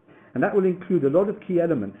CMDB. And that will include a lot of key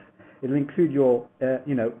elements. It'll include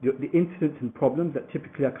the incidents and problems that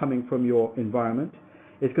typically are coming from your environment.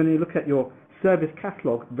 It's going to look at your service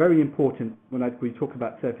catalog, very important when we talk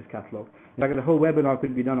about service catalog. In fact, the whole webinar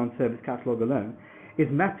could be done on service catalog alone. Is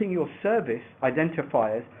mapping your service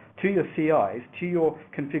identifiers to your CIs, to your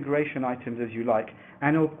configuration items as you like,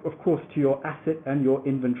 and of course to your asset and your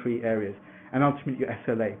inventory areas, and ultimately your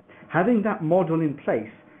SLA. Having that model in place,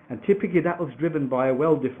 and typically that was driven by a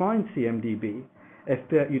well-defined CMDB, if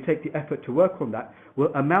you take the effort to work on that,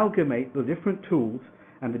 will amalgamate the different tools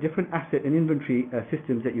and the different asset and inventory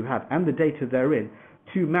systems that you have and the data therein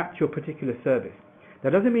to map your particular service.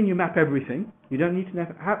 That doesn't mean you map everything. You don't need to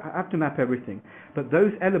have to map everything, but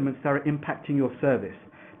those elements that are impacting your service,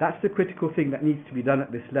 that's the critical thing that needs to be done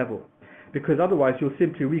at this level, because otherwise you'll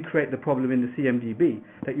simply recreate the problem in the CMDB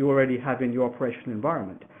that you already have in your operational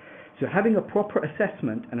environment. So having a proper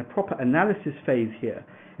assessment and a proper analysis phase here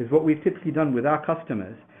is what we've typically done with our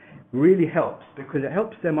customers, really helps, because it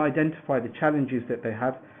helps them identify the challenges that they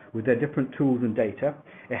have with their different tools and data.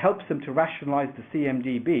 It helps them to rationalize the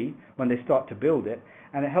CMDB when they start to build it,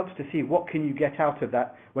 and it helps to see what can you get out of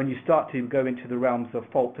that when you start to go into the realms of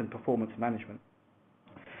fault and performance management.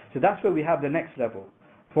 So that's where we have the next level.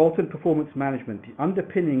 Fault and performance management. The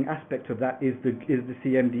underpinning aspect of that is the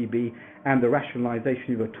CMDB and the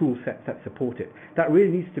rationalization of the tool sets that support it. That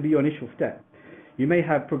really needs to be your initial step. You may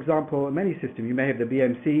have, for example, many systems. You may have the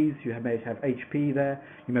BMCs, you may have HP there,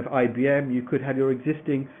 you may have IBM, you could have your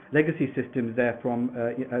existing legacy systems there from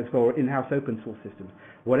as well, in-house open source systems.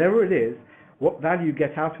 Whatever it is, what value you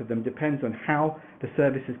get out of them depends on how the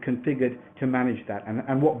service is configured to manage that,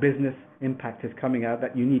 and what business impact is coming out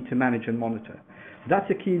that you need to manage and monitor. So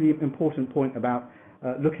that's a key important point about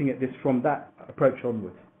looking at this from that approach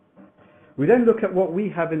onwards. We then look at what we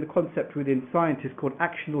have in the concept within Cyient is called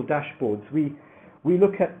actionable dashboards. We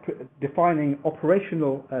look at defining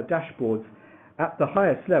operational dashboards at the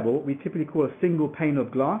highest level. We typically call a single pane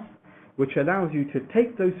of glass, which allows you to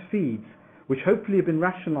take those feeds, which hopefully have been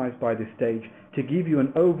rationalized by this stage, to give you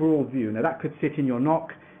an overall view. Now that could sit in your NOC,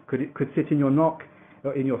 could sit in your NOC,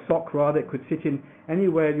 or in your SOC rather, it could sit in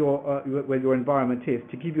anywhere where your environment is,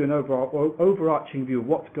 to give you an overarching view of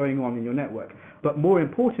what's going on in your network. But more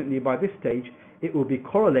importantly, by this stage, it will be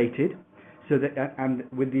correlated, so that, and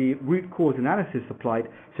with the root cause analysis applied,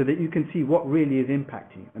 so that you can see what really is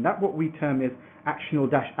impacting. And that's what we term as actionable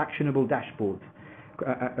dashboards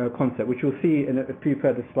concept, which you'll see in a few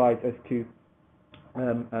further slides as to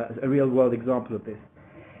a real world example of this.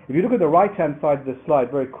 If you look at the right hand side of the slide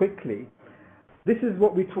very quickly, this is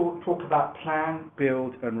what we talk about: plan,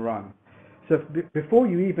 build and run. So before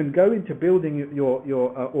you even go into building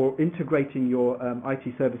or integrating your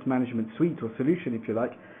IT service management suite or solution, if you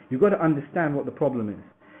like, you've got to understand what the problem is.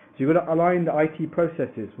 So you've got to align the IT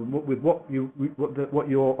processes with what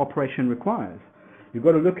your operation requires. You've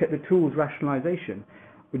got to look at the tools rationalization.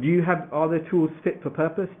 Are the tools fit for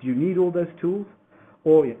purpose? Do you need all those tools?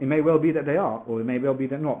 Or it may well be that they are, or it may well be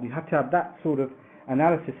that not. You have to have that sort of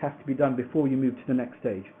analysis has to be done before you move to the next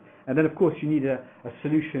stage. And then of course you need a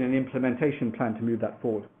solution and implementation plan to move that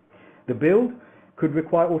forward. The build could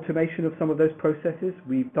require automation of some of those processes.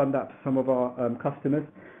 We've done that for some of our customers.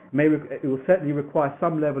 It will certainly require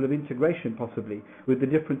some level of integration possibly with the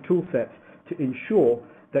different tool sets to ensure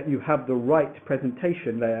that you have the right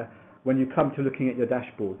presentation layer when you come to looking at your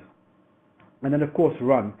dashboards. And then of course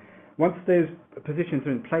run. Once those positions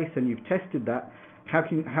are in place and you've tested that,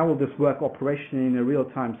 how will this work operationally in a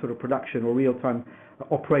real-time sort of production or real-time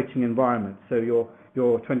operating environment? So your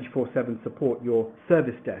 24/7 support, your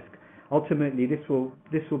service desk. Ultimately, this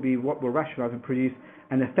will be what will rationalize and produce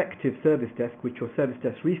an effective service desk, which your service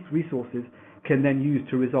desk resources can then use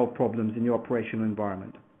to resolve problems in your operational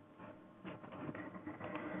environment.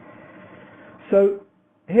 So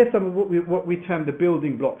here's some of what we term the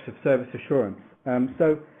building blocks of service assurance.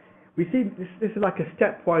 So we see this is like a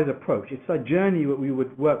stepwise approach. It's a journey that we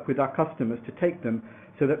would work with our customers to take them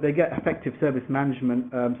so that they get effective service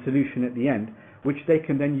management solution at the end, which they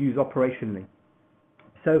can then use operationally.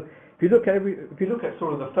 So if you look at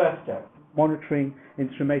sort of the first step, monitoring,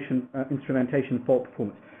 instrumentation, fault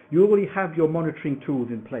performance, you already have your monitoring tools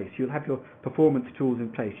in place. You'll have your performance tools in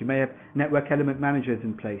place. You may have network element managers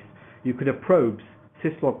in place. You could have probes,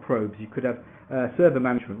 syslog probes. You could have server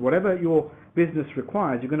management. Whatever your business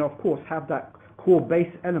requires, you're going to, of course, have that core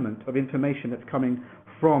base element of information that's coming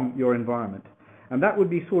from your environment. And that would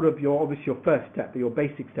be sort of obviously your first step, your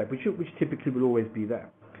basic step, which typically will always be there.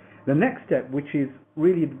 The next step, which is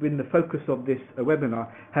really been the focus of this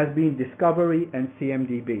webinar, has been discovery and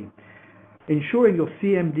CMDB. Ensuring your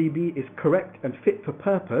CMDB is correct and fit for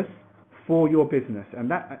purpose for your business.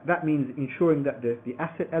 And that means ensuring that the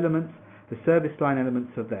asset elements, the service line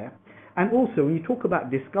elements are there. And also, when you talk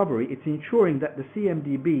about discovery, it's ensuring that the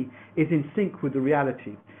CMDB is in sync with the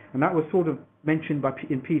reality. And that was sort of mentioned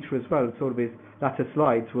in Peter as well, sort of his latter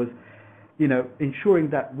slides, was ensuring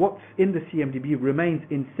that what's in the CMDB remains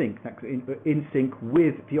in sync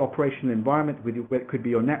with the operational environment, it could be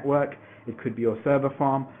your network, it could be your server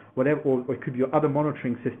farm, whatever, or it could be your other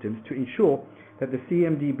monitoring systems, to ensure that the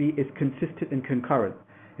CMDB is consistent and concurrent.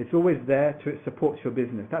 It's always there to support your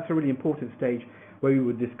business. That's a really important stage where we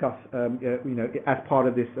would discuss, as part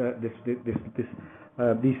of these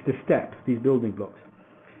steps, these building blocks.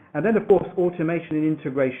 And then, of course, automation and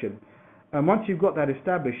integration. And once you've got that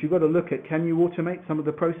established, you've got to look at, can you automate some of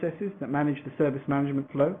the processes that manage the service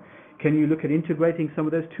management flow? Can you look at integrating some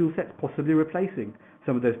of those tool sets, possibly replacing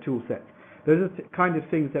some of those tool sets? Those are the kind of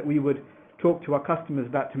things that we would talk to our customers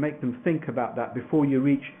about to make them think about that before you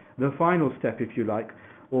reach the final step, if you like,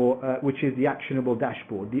 or which is the actionable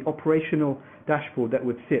dashboard, the operational dashboard that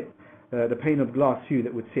would sit, the pane of glass view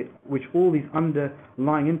that would sit, which all these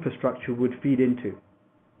underlying infrastructure would feed into.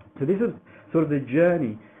 So this is sort of the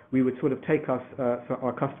journey we would sort of take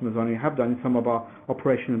our customers on, and have done in some of our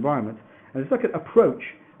operational environments. And let's look at approach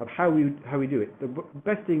of how we do it. The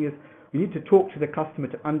best thing is we need to talk to the customer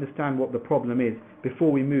to understand what the problem is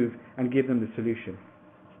before we move and give them the solution.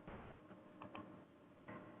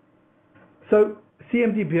 So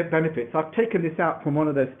CMDB benefits. I've taken this out from one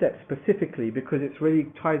of those steps specifically because it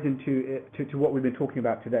really ties into to what we've been talking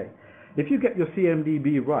about today. If you get your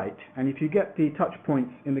CMDB right, and if you get the touch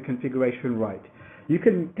points in the configuration right, we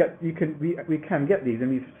can get these, and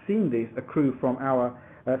we've seen these accrue from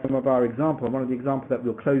some of our examples. One of the examples that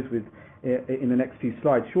we'll close with in the next few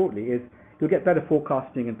slides shortly is you'll get better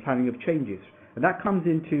forecasting and planning of changes. And that comes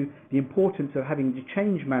into the importance of having the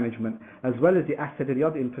change management as well as the asset and the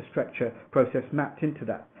other infrastructure process mapped into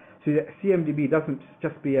that. So that CMDB doesn't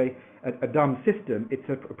just be a dumb system, it's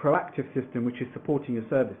a proactive system which is supporting your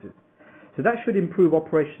services. So that should improve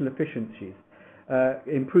operational efficiencies,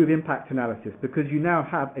 improve impact analysis, because you now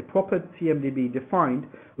have a proper CMDB defined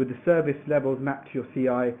with the service levels mapped to your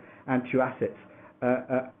CI and to your assets,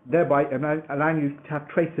 thereby allowing you to have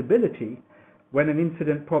traceability when an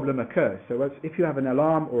incident problem occurs. So if you have an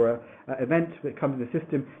alarm or an event that comes in the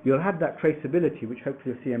system, you'll have that traceability, which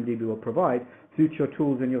hopefully your CMDB will provide through to your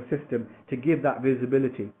tools in your system to give that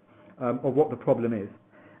visibility of what the problem is.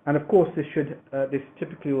 And of course, this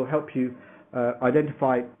typically will help you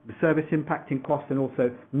identify the service impacting costs and also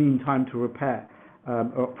mean time to repair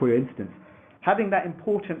for your instance. Having that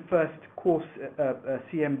important first course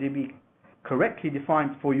CMDB correctly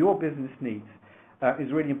defined for your business needs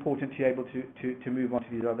is really important to be able to move on to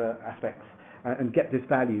these other aspects and get this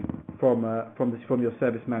value from your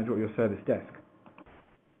service manager or your service desk.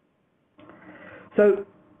 So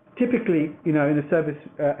typically, in the service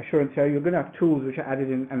assurance area, you're going to have tools which are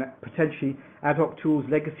added in, and potentially ad hoc tools,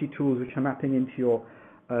 legacy tools which are mapping into your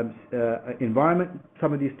environment.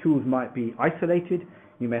 Some of these tools might be isolated.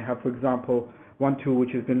 You may have, for example, one tool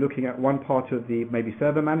which has been looking at one part of the maybe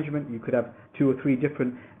server management. You could have 2 or 3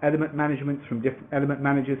 different element managements from different element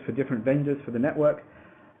managers for different vendors for the network.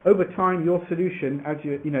 Over time, your solution, as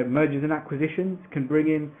mergers and acquisitions, can bring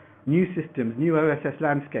in new systems, new OSS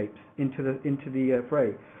landscapes into the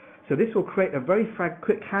fray. So this will create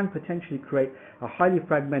can potentially create a highly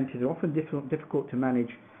fragmented and often difficult to manage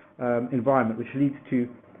environment, which leads to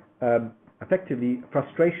effectively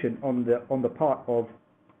frustration on the part of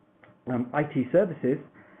IT services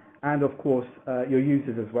and of course your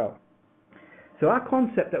users as well. So our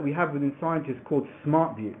concept that we have within Cyient is called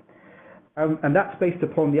Smart View, and that's based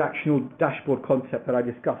upon the actionable dashboard concept that I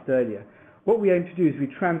discussed earlier. What we aim to do is we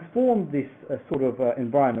transform this sort of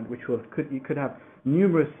environment, which you could have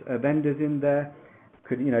numerous vendors in there.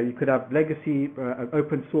 You could have legacy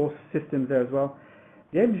open source systems there as well.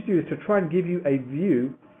 The aim to do is to try and give you a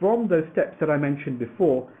view from those steps that I mentioned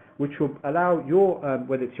before, which will allow your,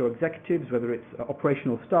 whether it's your executives, whether it's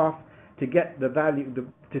operational staff, to get the value,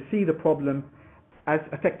 to see the problem as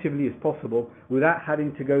effectively as possible without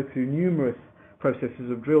having to go through numerous processes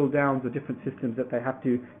of drill downs or different systems that they have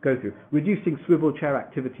to go through, reducing swivel chair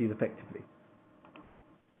activities effectively.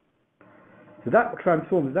 So that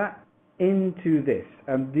transforms that into this,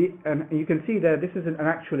 and you can see there, this is an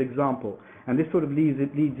actual example, and this sort of leads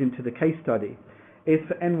into the case study. Is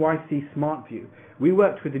for NYC SmartView. We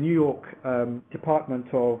worked with the New York Department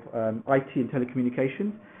of IT and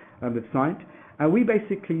Telecommunications with Cyient, and we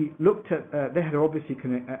basically looked at, they had obviously,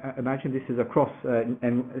 imagine this is across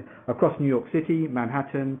New York City,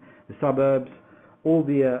 Manhattan, the suburbs, all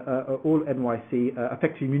NYC,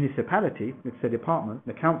 effectively municipality, it's the department,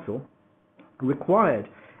 the council, required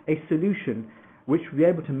a solution which would be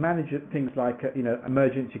able to manage things like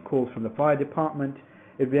emergency calls from the fire department.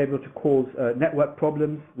 It'd be able to cause network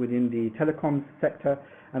problems within the telecoms sector,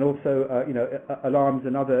 and also alarms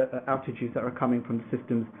and other outages that are coming from the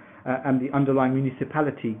systems and the underlying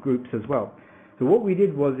municipality groups as well. So what we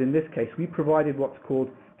did was, in this case, we provided what's called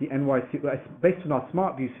the NYC, based on our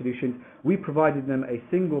SmartView solutions, we provided them a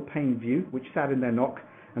single pane view which sat in their NOC,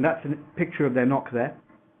 and that's a picture of their NOC there,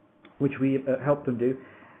 which we helped them do.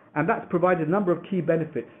 And that's provided a number of key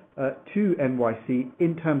benefits to NYC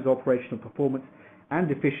in terms of operational performance and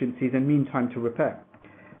efficiencies and mean time to repair.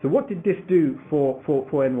 So what did this do for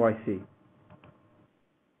NYC?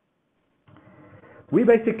 We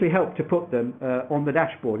basically helped to put them on the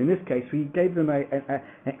dashboard. In this case, we gave them an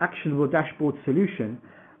actionable dashboard solution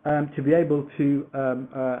to be able to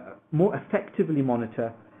more effectively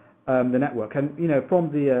monitor the network. And from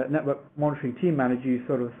the network monitoring team manager, you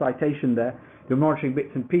sort of a citation there, they're monitoring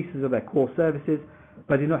bits and pieces of their core services,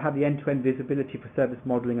 but do not have the end-to-end visibility for service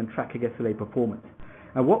modeling and tracking SLA performance.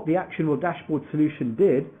 And what the actionable dashboard solution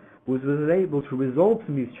did was able to resolve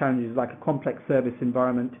some of these challenges, like a complex service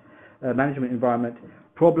environment, management environment,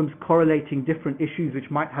 problems correlating different issues which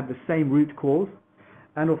might have the same root cause,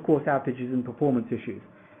 and of course outages and performance issues.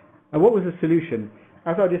 And what was the solution?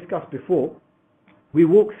 As I discussed before, we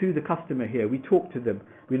walked through the customer here, we talked to them,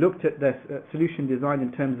 we looked at their solution design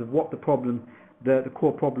in terms of what the problem, the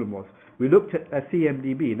core problem was. We looked at a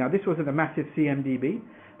CMDB. Now this wasn't a massive CMDB,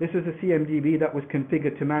 this was a CMDB that was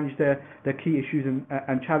configured to manage their key issues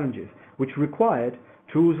and challenges, which required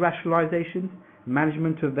tools rationalizations,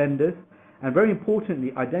 management of vendors, and very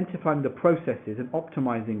importantly, identifying the processes and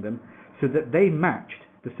optimizing them so that they matched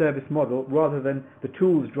the service model rather than the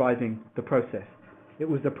tools driving the process. It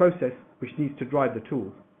was the process which needs to drive the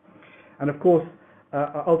tools. And of course,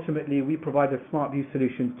 ultimately, we provide a SmartView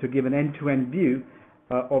solution to give an end-to-end view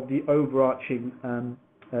of the overarching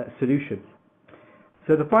solution.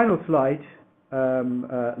 So the final slide,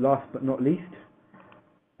 last but not least,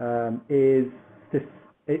 is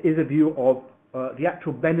a view of the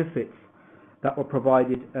actual benefits that were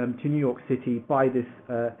provided to New York City by this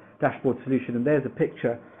dashboard solution. And there's a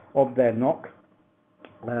picture of their NOC,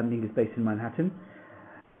 I think it's based in Manhattan.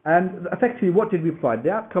 And effectively, what did we provide? The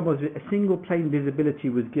outcome was a single pane visibility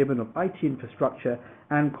was given of IT infrastructure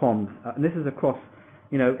and comms. And this is across,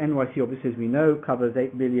 NYC, obviously, as we know, covers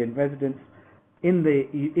 8 million residents. In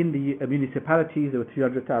the municipalities, there were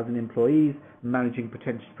 300,000 employees managing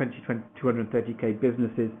potentially 230k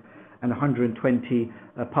businesses and 120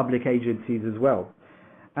 public agencies as well.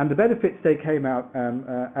 And the benefits they came out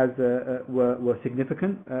were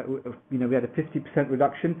significant. We had a 50%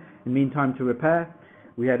 reduction in mean time to repair.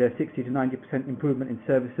 We had a 60 to 90% improvement in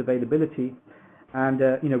service availability, and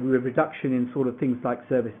we had a reduction in sort of things like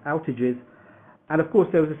service outages. And of course,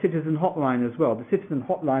 there was a citizen hotline as well. The citizen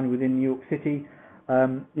hotline within New York City,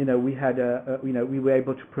 we had, we were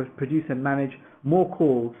able to produce and manage more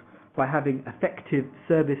calls by having effective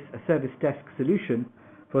a service desk solution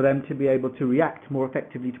for them to be able to react more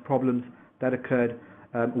effectively to problems that occurred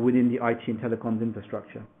within the IT and telecoms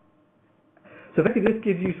infrastructure. So basically, this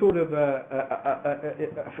gives you sort of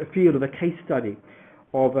a feel of a case study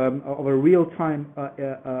of a real-time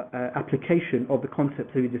application of the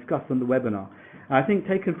concepts that we discussed on the webinar. And I think,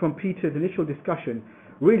 taken from Peter's initial discussion,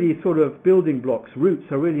 really sort of building blocks, roots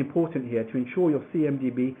are really important here to ensure your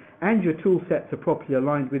CMDB and your tool sets are properly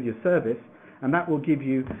aligned with your service, and that will give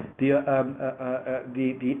you the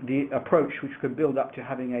approach which can build up to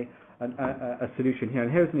having a solution here.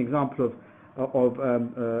 And here's an example of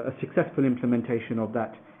a successful implementation of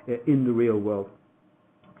that in the real world.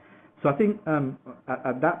 So I think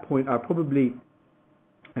at that point I'll probably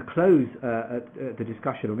close the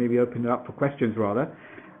discussion, or maybe open it up for questions rather.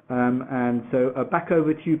 And so back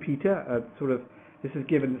over to you, Peter. This has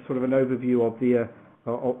given sort of an overview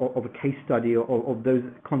of a case study of those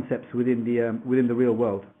concepts within the real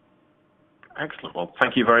world. Excellent. Well,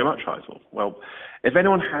 thank you very much, Faisal. Well, if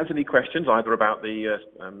anyone has any questions either about the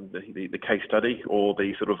case study or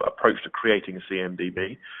the sort of approach to creating a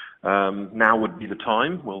CMDB, now would be the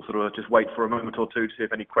time. We'll sort of just wait for a moment or two to see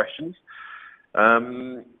if any questions.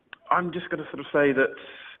 I'm just going to sort of say that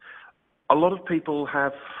a lot of people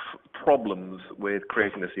have problems with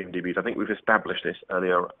creating the CMDBs. I think we've established this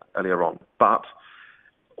earlier on, but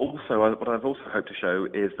also, what I've also hoped to show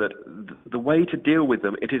is that the way to deal with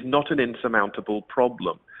them, it is not an insurmountable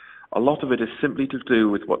problem. A lot of it is simply to do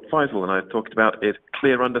with what Faisal and I have talked about, is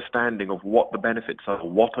clear understanding of what the benefits are.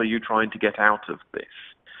 What are you trying to get out of this?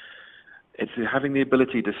 It's having the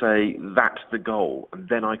ability to say, that's the goal, and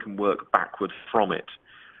then I can work backwards from it.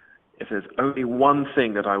 If there's only one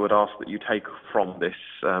thing that I would ask that you take from this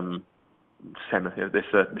this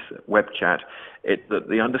web chat, it's that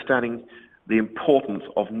the understanding the importance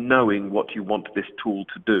of knowing what you want this tool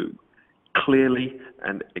to do, clearly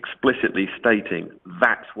and explicitly stating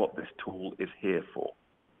that's what this tool is here for.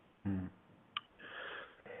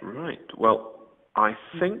 Right. Well, I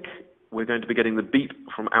think we're going to be getting the beep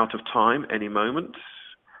from out of time any moment.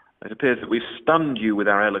 It appears that we've stunned you with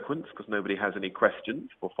our eloquence because nobody has any questions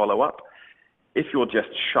for follow-up. If you're just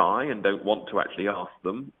shy and don't want to actually ask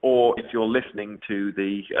them, or if you're listening to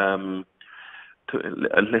the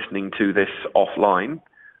listening to this offline,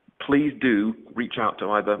 please do reach out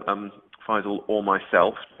to either Faisal or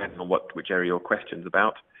myself, depending on which area your question's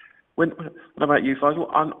about. What about you, Faisal?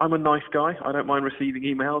 I'm a nice guy. I don't mind receiving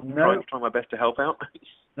emails. No. Try my best to help out.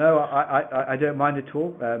 No, I don't mind at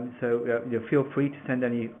all. So feel free to send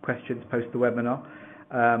any questions post the webinar.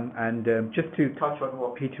 And just to touch on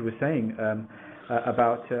what Peter was saying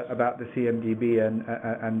about the CMDB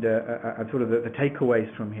and sort of the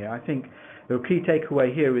takeaways from here, I think the key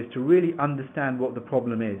takeaway here is to really understand what the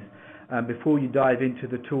problem is before you dive into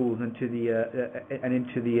the tools and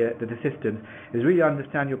into the systems. Is really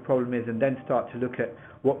understand your problem is, and then start to look at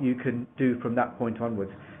what you can do from that point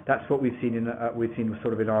onwards. That's what we've seen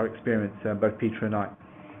sort of in our experience, both Peter and I.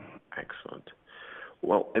 Excellent.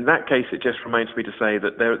 Well, in that case, it just remains for me to say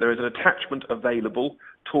that there is an attachment available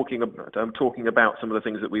talking about some of the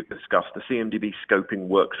things that we've discussed, the CMDB Scoping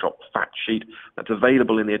Workshop fact sheet that's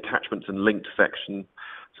available in the attachments and linked section.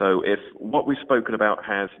 So if what we've spoken about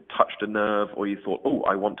has touched a nerve or you thought, oh,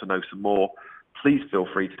 I want to know some more, please feel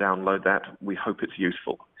free to download that. We hope it's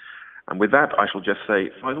useful. And with that, I shall just say,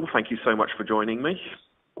 Faisal, thank you so much for joining me.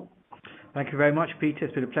 Thank you very much, Peter.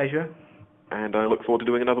 It's been a pleasure. And I look forward to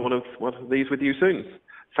doing another one of these with you soon.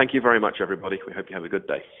 Thank you very much, everybody. We hope you have a good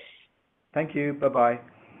day. Thank you. Bye-bye.